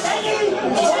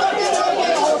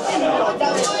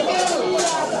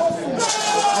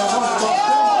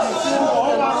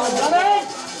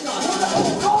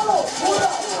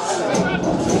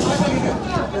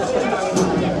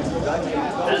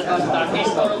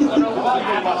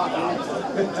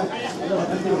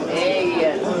 Ei.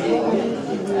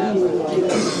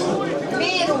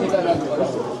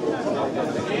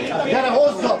 Gyere,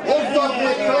 hozzad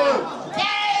még föl!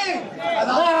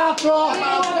 Hátra!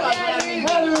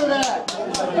 Előre!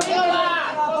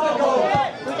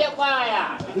 Ugye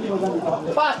pályán!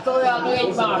 Passzoljan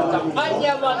egy márta!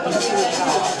 Adja vannak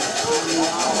minden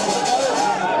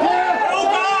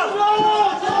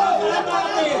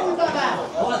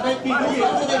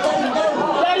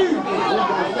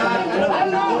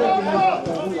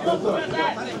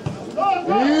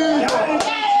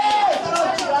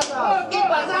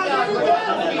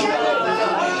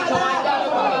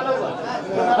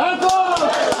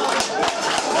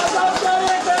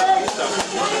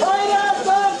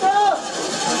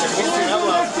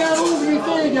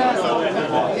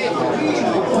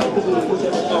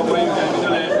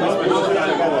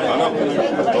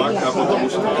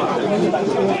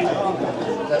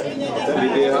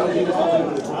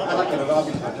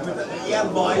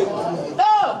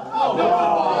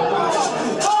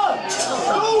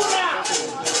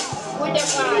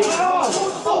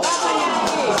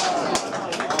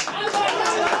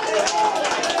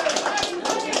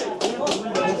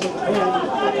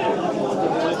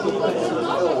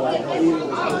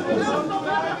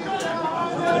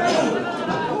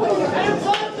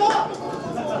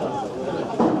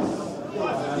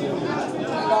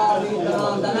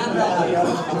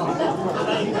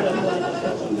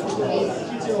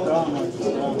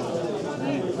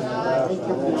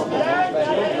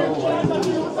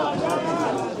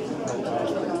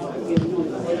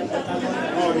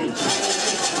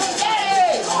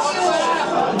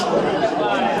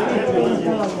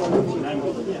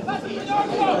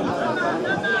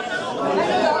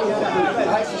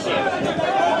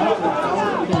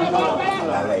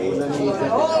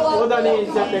Oda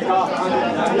nézzetek a...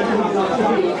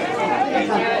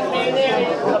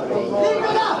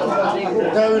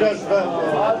 Te üresbe!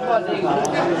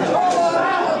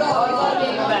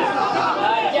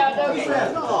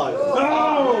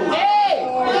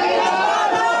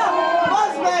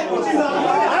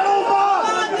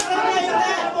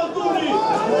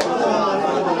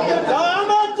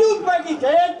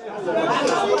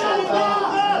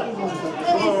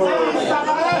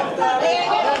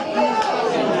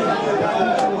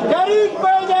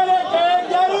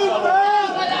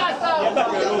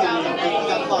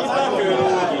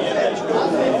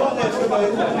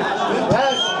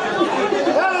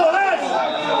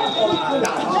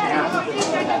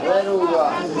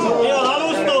 Mi van,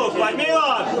 alusztok, vagy mi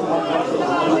van?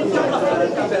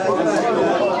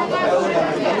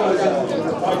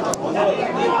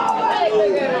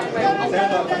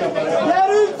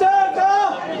 Gyerünk, Salka!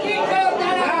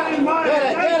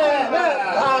 Gyere!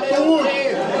 Hátul!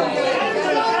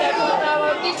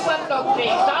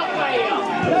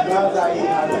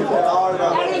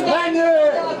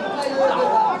 Menjünk!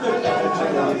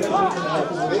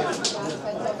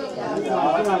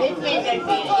 Itt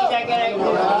mindenki idegenek.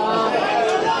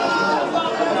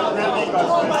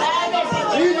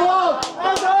 Így van!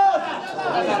 Ez az!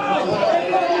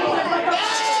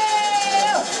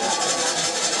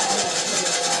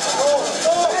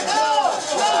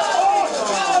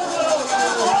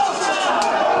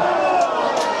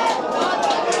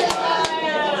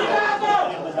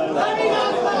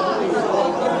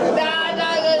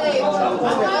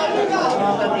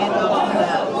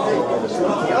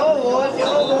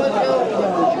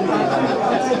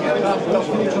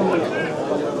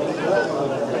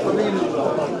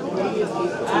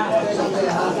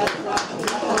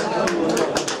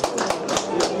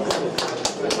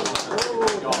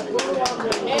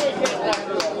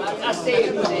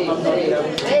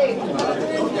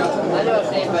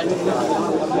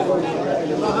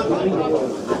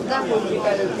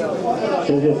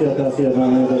 Szezdesiata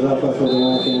sjednamenata zápasu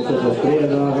domáćin sa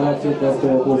strieda, hráči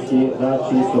postoje opustí hráč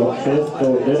číslo 6, to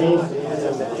Denis,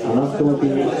 a nastúpi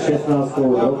 16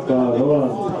 Rokka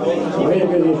Roland. A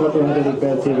végzés 67.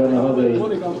 percében a hazai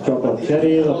csapat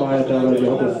cserél, a pályát elvegye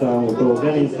 6-os számú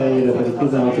Denis helyére pedig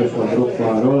 16-os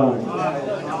Rokka Roland.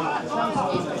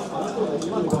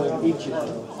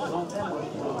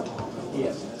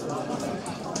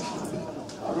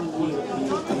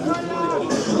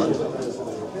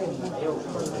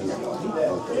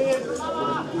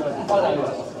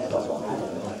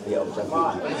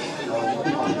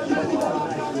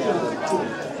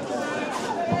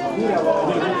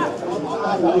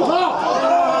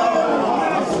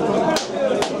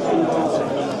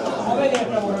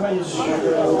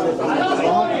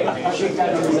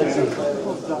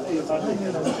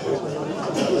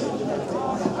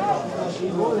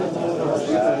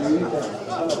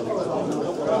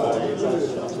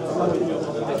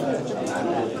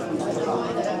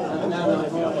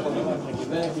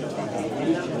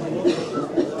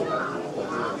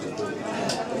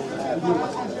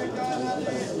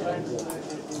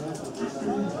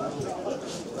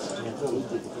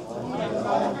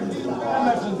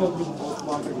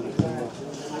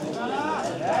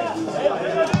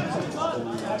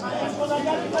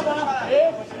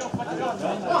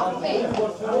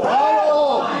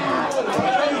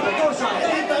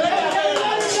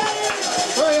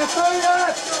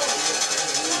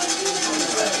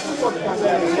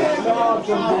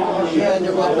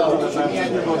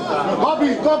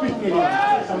 Gabi!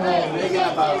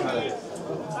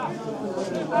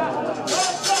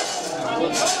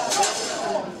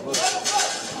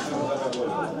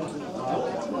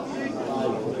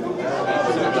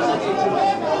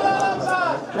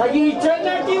 Segítsen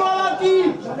neki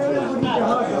valaki!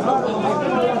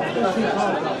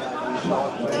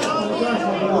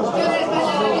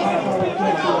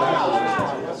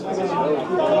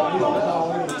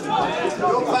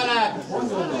 Jobb fele!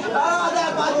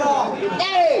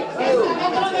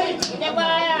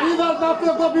 Mivel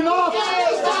kapja Gabinak?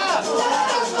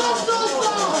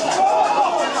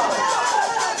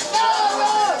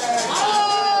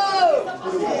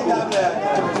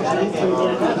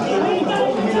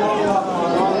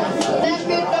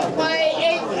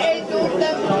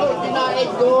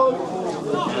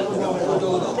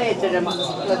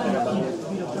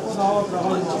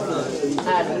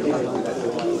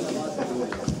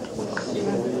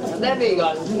 Nem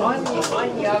igaz, annyi.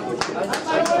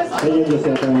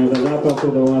 Председатель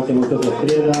Запада Математического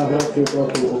среда, фракцию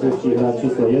профи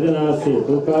число 11,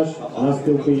 Lukáš,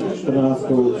 nastúpi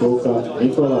 14. Čóka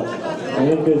Nikola. A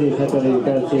mérkőzés 7.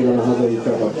 percében a hazai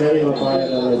csapat cserél a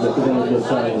pályára, egy a 11-es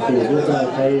számú Szél Lukáš,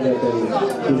 helyére pedig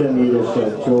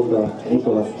 14-es Csóka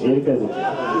Nikola érkezik.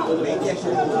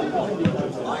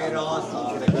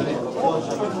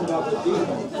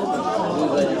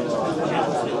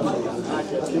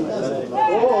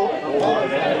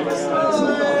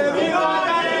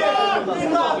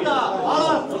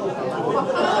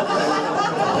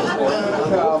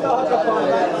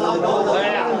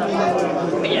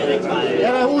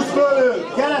 Gyere, húzz fölül!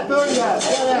 Gyere, tönnyel!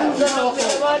 Gyere!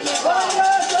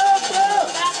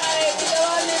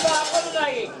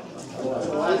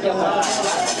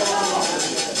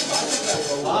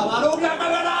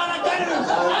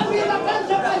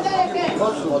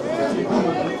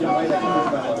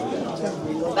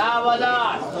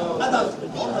 Támadás!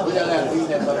 Ugye lehet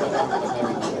mindent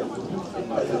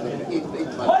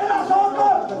Hajrá,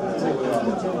 Salka!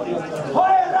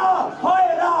 Hajrá!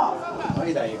 Hajrá! Na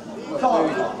ideig.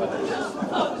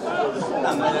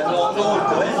 Nem mehet a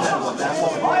lótól, ez nem volt, nem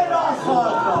volt. Hajrá,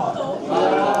 Salka!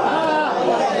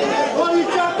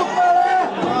 Tanítsátok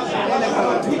vele!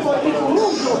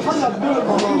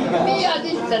 Mi az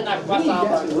Istennek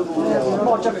faszában?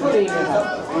 Ma csak fölények.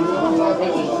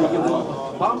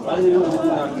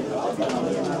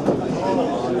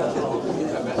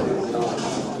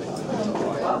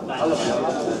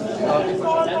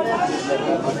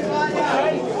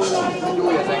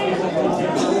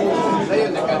 De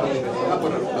jönnek el, akkor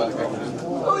rúgtad meg.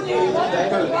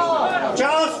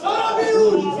 Čas!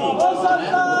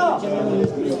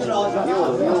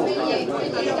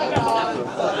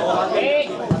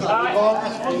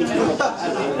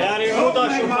 Jari,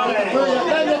 mutassuk már el! Följebb,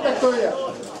 menjetek följebb!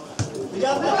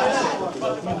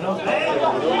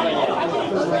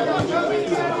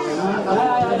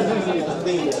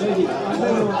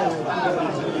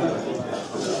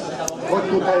 Hogy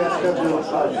tud helyezkedni a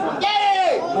sáj? Gyere!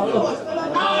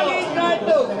 Állít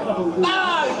rajtuk!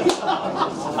 Állít!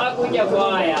 Hakudja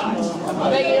pályát!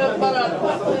 Megint ott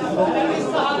maradva!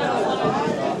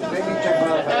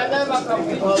 Nem akar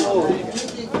kihaló!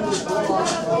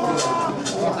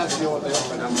 Ez jó, de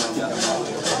jobb, nem mondja.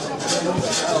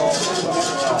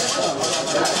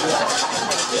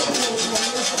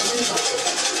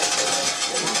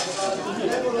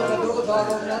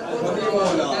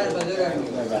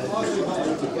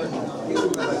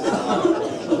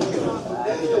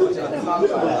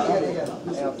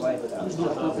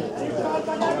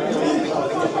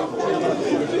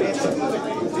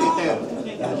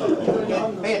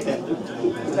 Péter!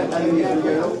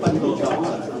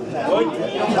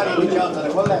 Szerintem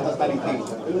csinálni, hol lehet azt szerintem?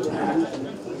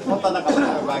 Ott annak a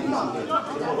vágni.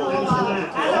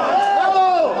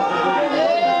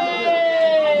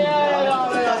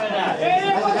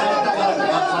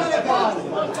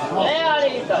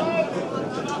 Leállítani!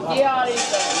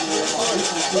 Kiállítani!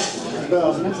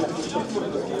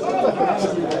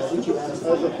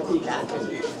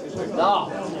 Na,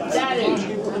 gyerünk!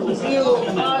 Fiúk,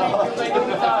 állítsuk egy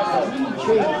utásot!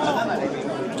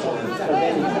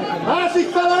 Másik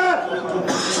fele!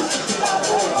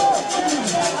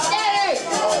 Gyerünk!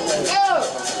 Jó!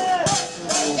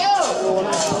 Jó!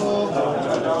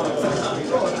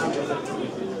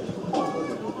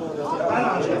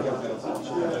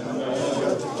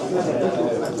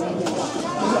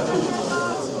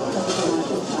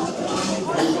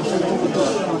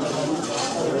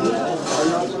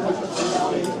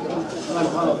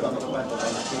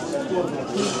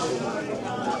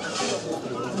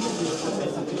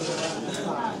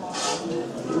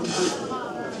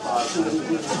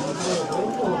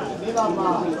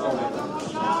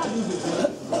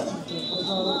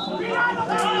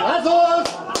 Ez az!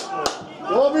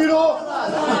 Jó bíró!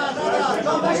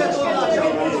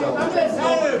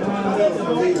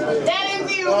 Gyerünk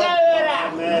fiúk előre!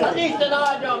 Az Isten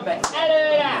adjon be!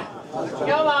 Előre!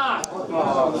 Nyomás!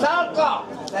 Salka!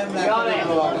 Jame!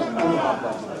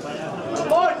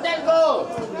 Most egy gól!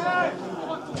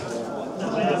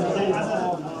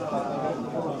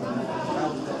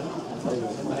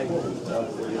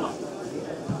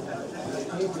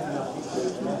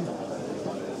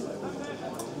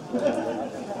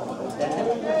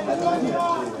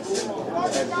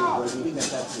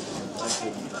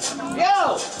 Jó!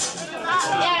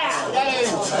 Gyere!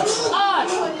 Gyerünk! Az!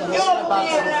 Jobb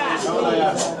térre!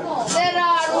 Ne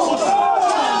rárulj!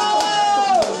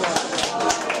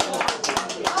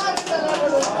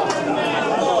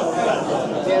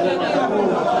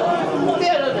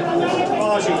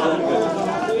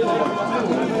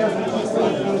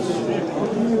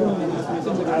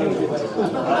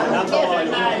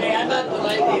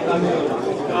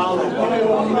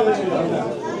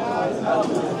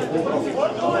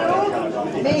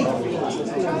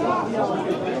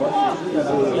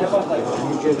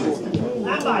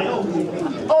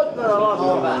 Ott van a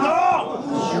labdában.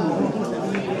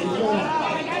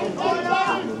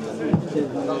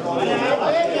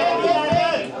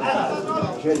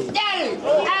 Gyerünk!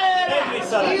 Előre!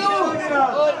 Jó!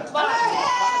 Ott van!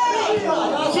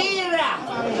 Színre!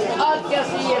 Adja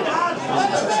színre!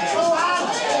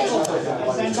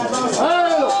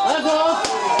 Hello! Ez az!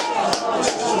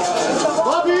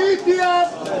 Gabi, itt ilyen!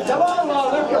 De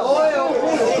valahol lökje! Jó!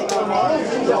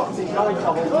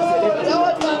 De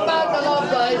ott van bent a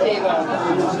labda egyében!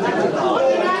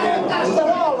 De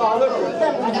valahol lökje!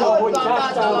 De ott van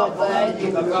bent a labda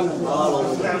egyében!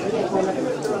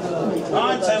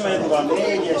 Nagy szemed van,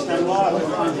 4-es, nem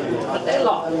látom. Hát én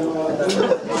látom!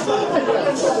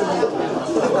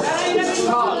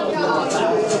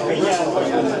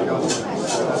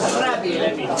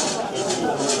 Remélem itt!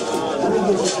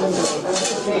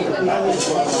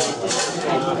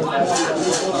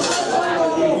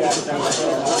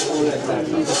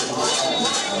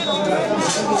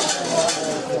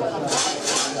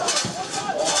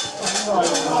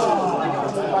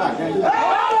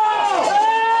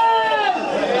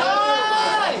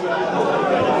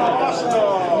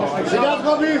 Vigyázz,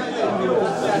 Gabi!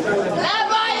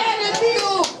 Lebajjálj,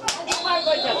 fiúk! Itt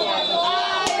magadjatok!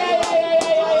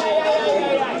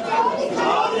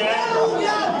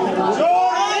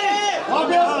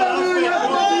 Gabi, azt nem üljen,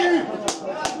 Gabi!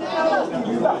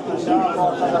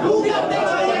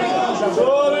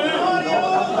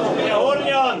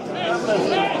 Hornyan!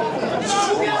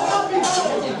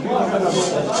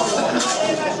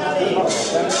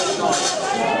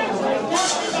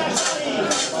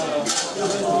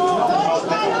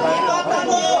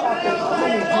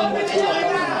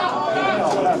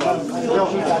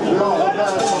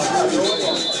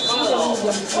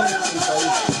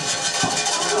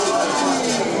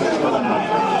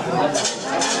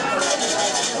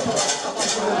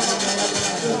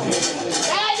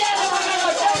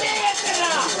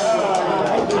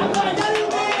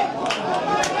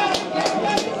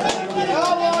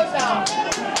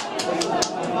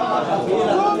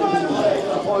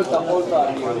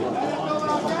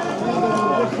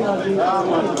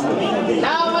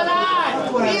 Támadás!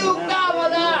 Fiúk,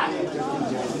 támadás!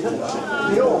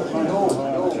 Jó.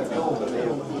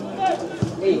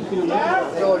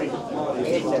 Sorry.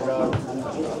 Egyszer arra.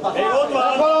 Még ott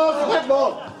van!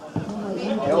 Megvan!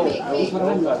 Jó.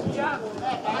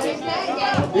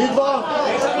 Így van!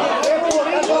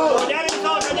 Ez van! Gyerünk,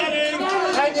 Salka, gyerünk!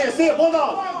 Menjél szél,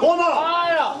 vonal! Vonal!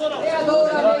 Arra! Fél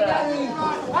óra még gyerünk!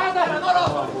 Hátra,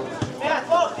 norog! Miért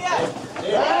volt ilyen?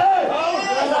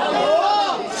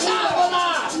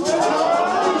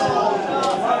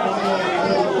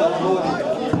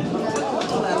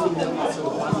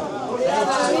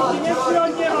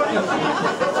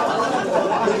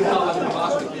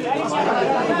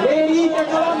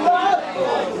 Érjétek a labdát!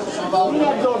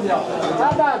 Minek dobja?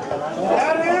 Hátát!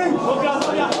 Gyerünk!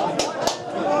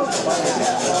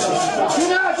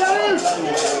 Csinál, gyerünk!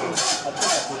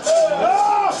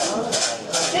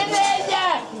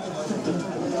 Csinálják!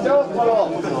 Csókolom!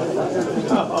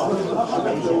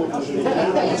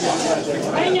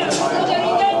 Menjen!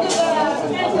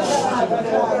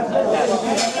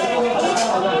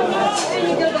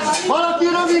 Valaki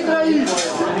rövidre is!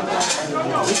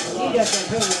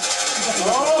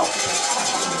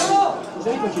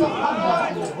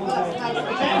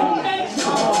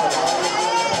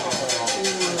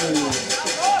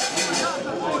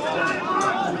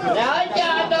 Ne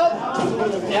hagyjátok!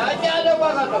 Ne hagyjátok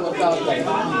magatokat tartani!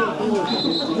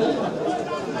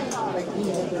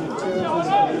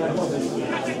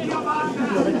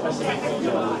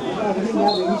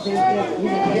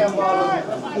 Ilyen van.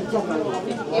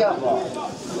 Ilyen van.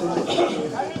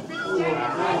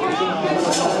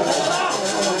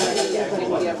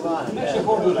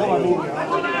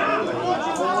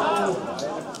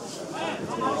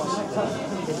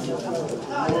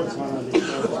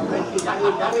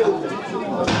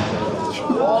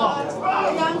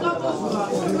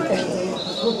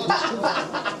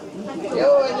 Jó,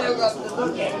 hogy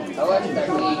nyugodtatok! Ha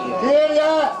vagytok így!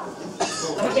 Kérje!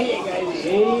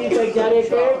 Érjétek,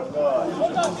 gyerekek!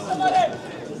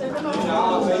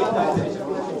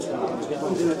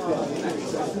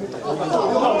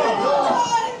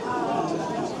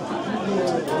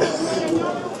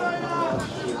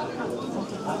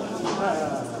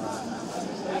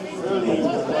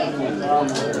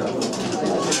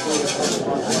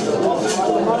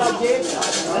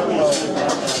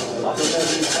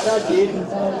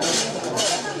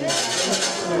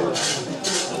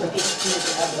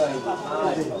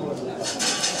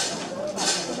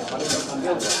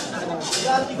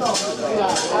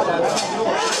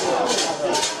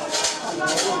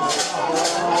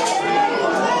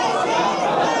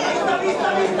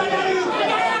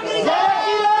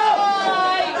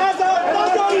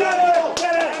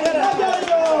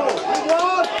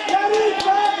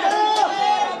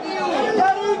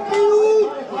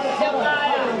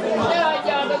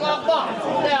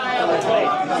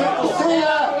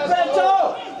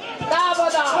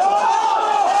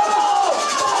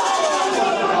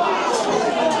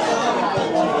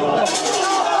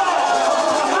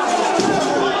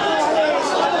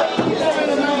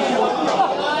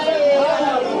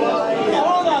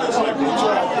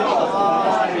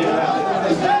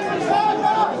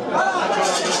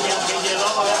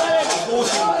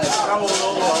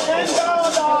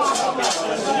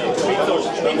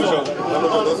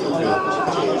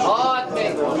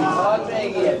 Hadd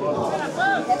még ilyet!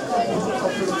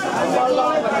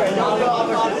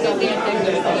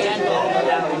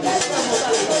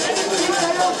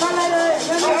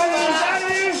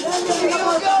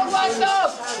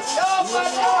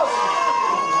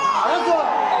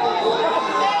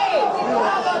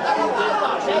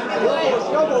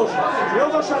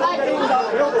 Jogos a laberinta,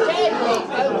 jogos.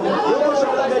 Jogos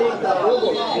a laberinta,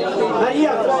 jogos. Mert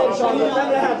ilyen frajerság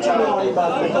nem lehet csinálni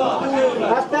bármit.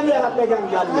 Ezt nem lehet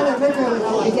megengedni.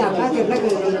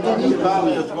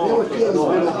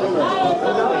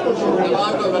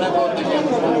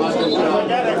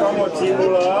 Gyerek amott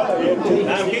színvonal,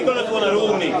 nem, ki kellett volna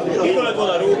rúgni. Ki kellett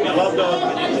volna rúgni a labdát.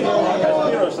 Ez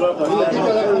piros labda.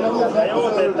 De jó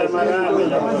tettem már rá, hogy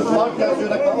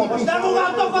Nem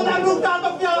ugráltok, ha nem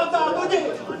rúgtátok ki a labdát, ugye?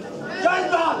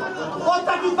 Csöndben!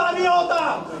 Mondták itt már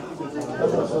mióta!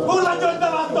 Kurva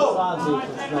csöndben vagytok!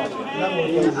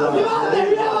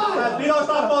 Ez piros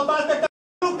labda, bártek,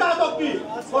 nem rúgtátok ki!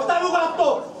 Most nem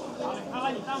ugráltok!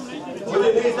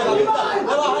 Ugye néztek a vitát?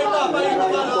 Nem a hajtál, pedig a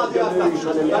vállalati aztán!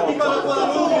 Hát ki kellett volna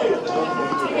rúgni!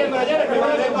 Igen, mert a gyerekek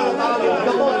meg van a távol!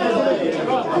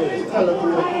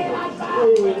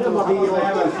 Nem a bíró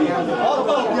elveszi.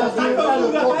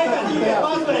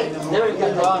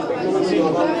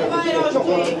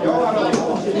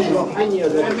 Ennyi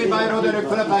az Semmi baj, Roderök,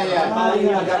 fölbáljál!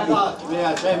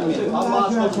 Miért semmi?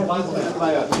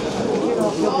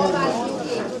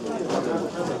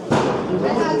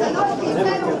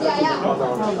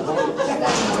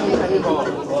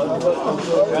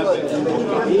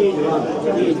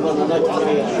 így van a nagy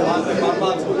kérés.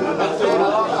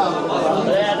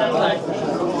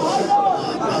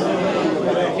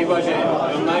 ki iba, že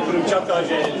on najprv čakal,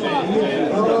 že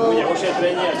bude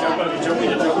ošetrenie a čakal, že čo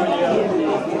bude,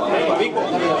 ale iba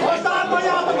vykopnú.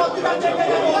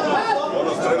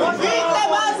 Vidíte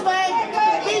vás meg!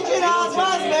 Kicsi nás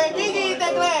vás meg!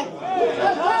 Vigyétek le!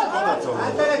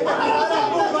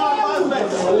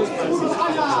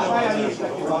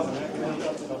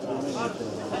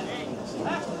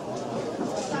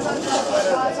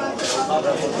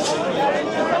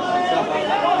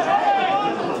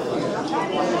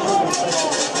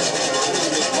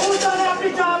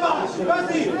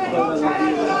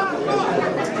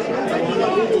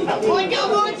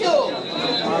 Búcsú!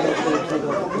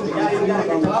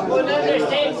 Akkor nem is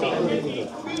tetszik.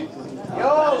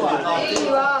 Jó van, így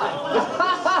van.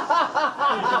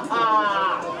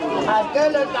 Hát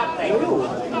körülöttem meg.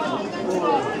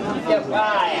 Ugye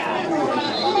pályán.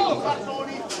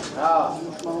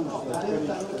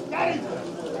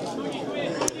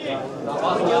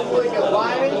 Mondja,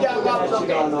 majd mindjárt kaptok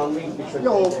egy.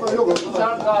 Jó, jó.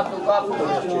 Salkátok kaptok.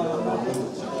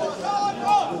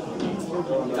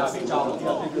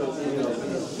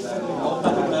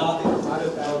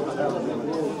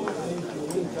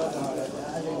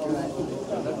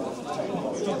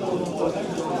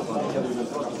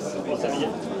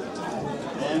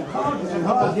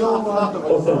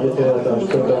 Osamdesiatá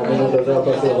štvrtá minúta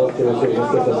zápasu hostí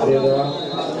mestrovstva strieda.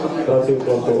 Pracujú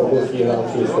konto Okoličná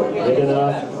číslo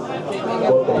 11,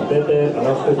 potom Peter a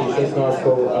nastupí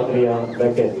 16-kou Adrián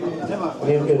Beke.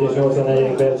 Mindkettő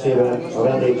 84. percében a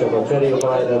vendégcsapat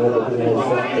cserélpályára a 11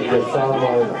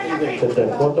 számmal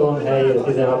Peter Foton, helyére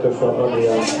 16-ossal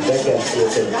Adrián Beke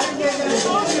jöttünk.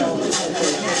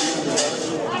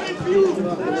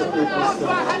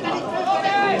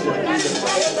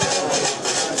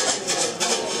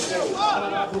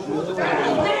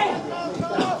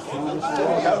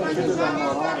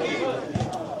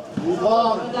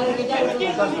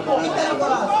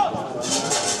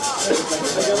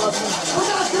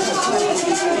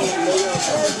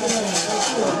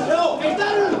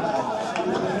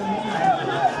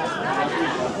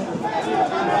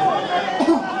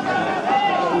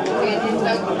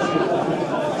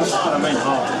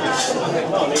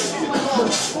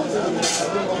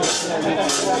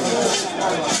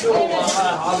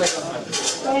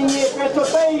 Menjél, Petro,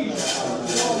 te is!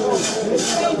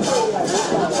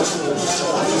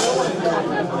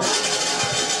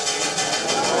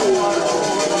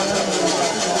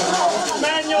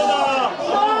 Menj oda!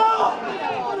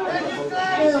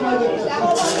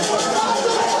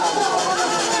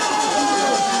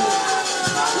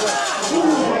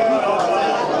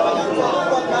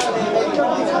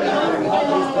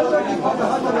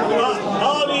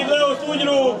 Alvíd le, azt úgy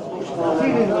rúg!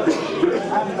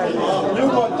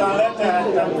 Nyugodtan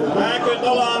letehettem. Meg kell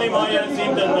találni ma ilyen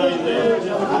szinten nagy idő.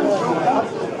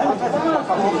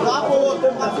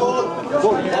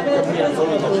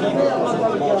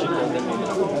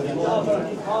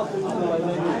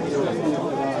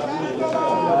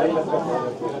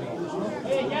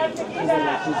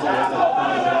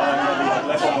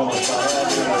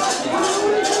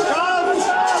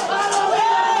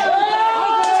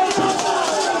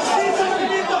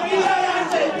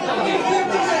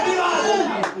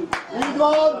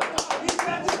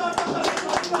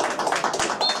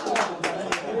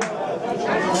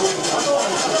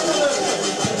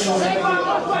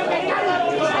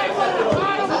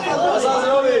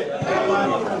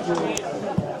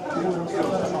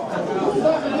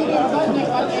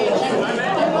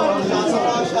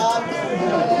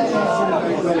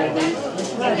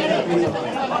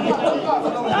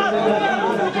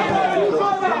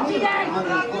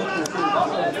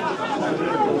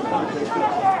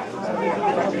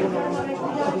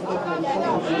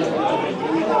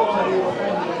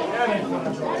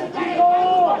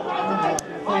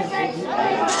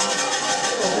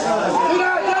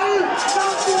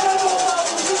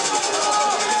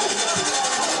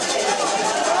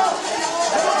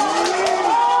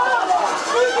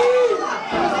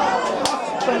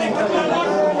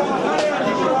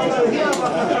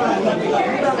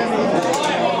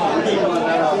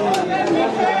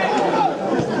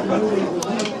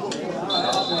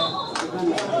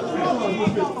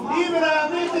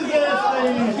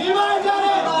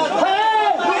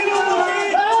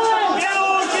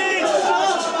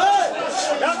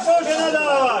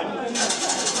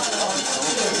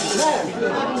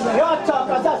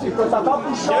 Játsszák az eszüköt a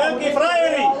kapussal, Jön ki,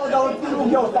 frajeri! oda, hogy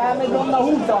kirúgja, ott elmegy, onnan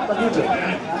húzzák az időt.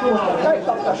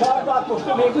 Megkapta a sarkát,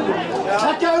 most még idő.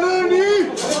 Le kell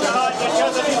lőni! Hát, és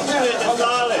kezdem is szület, ez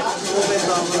áll.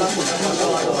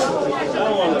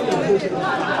 Nem mondom.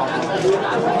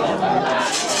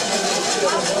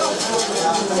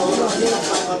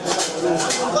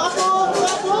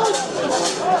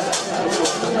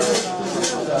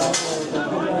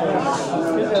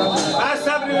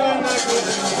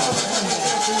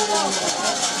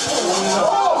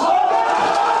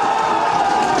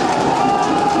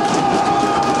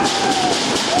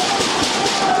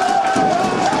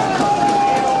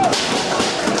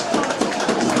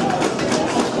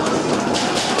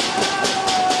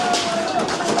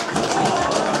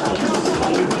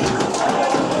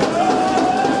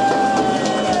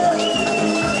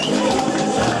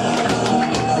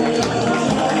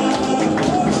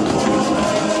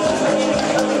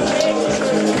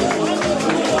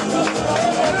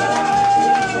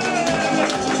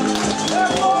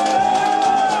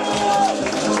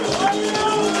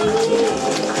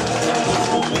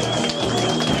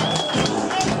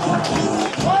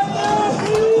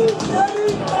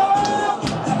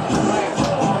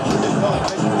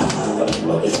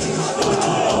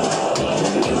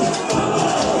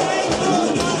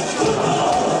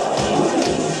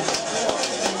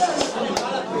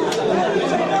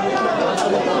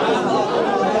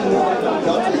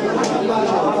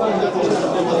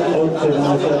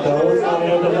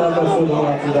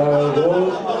 domáci dávajú gól,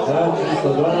 za číslo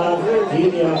 12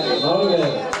 Kíria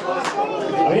Norger.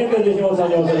 A mérkőzés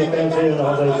 88. percre jön a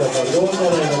hazai csapat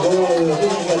gólszerűen, a gólolója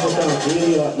 12.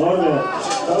 Kíria Norger.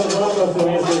 Az zápasztó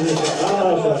mérkőzésre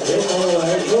állása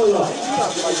 1-0-1-0.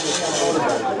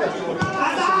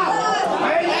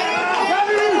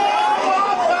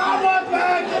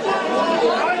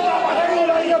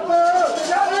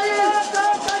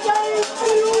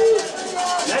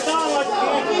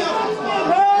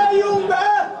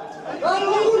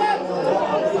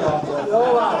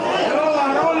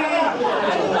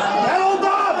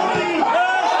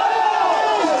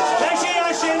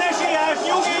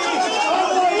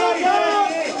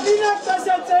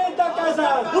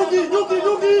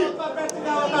 Nyugi!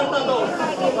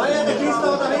 Várjátok vissza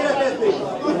oda védekezni!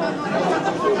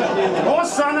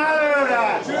 Hosszan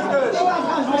előre!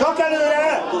 Csak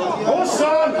előre!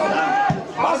 Hosszan!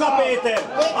 Arga Péter!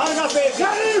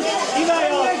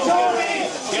 Kívánja!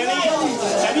 Geri!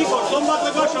 De mikor? Szombat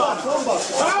vagy vasárnap? Szombat!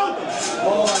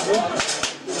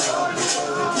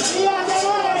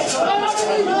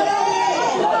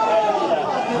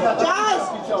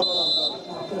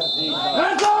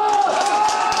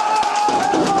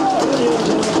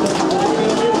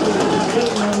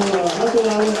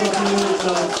 Gratulálunk a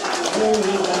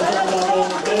fiúknak!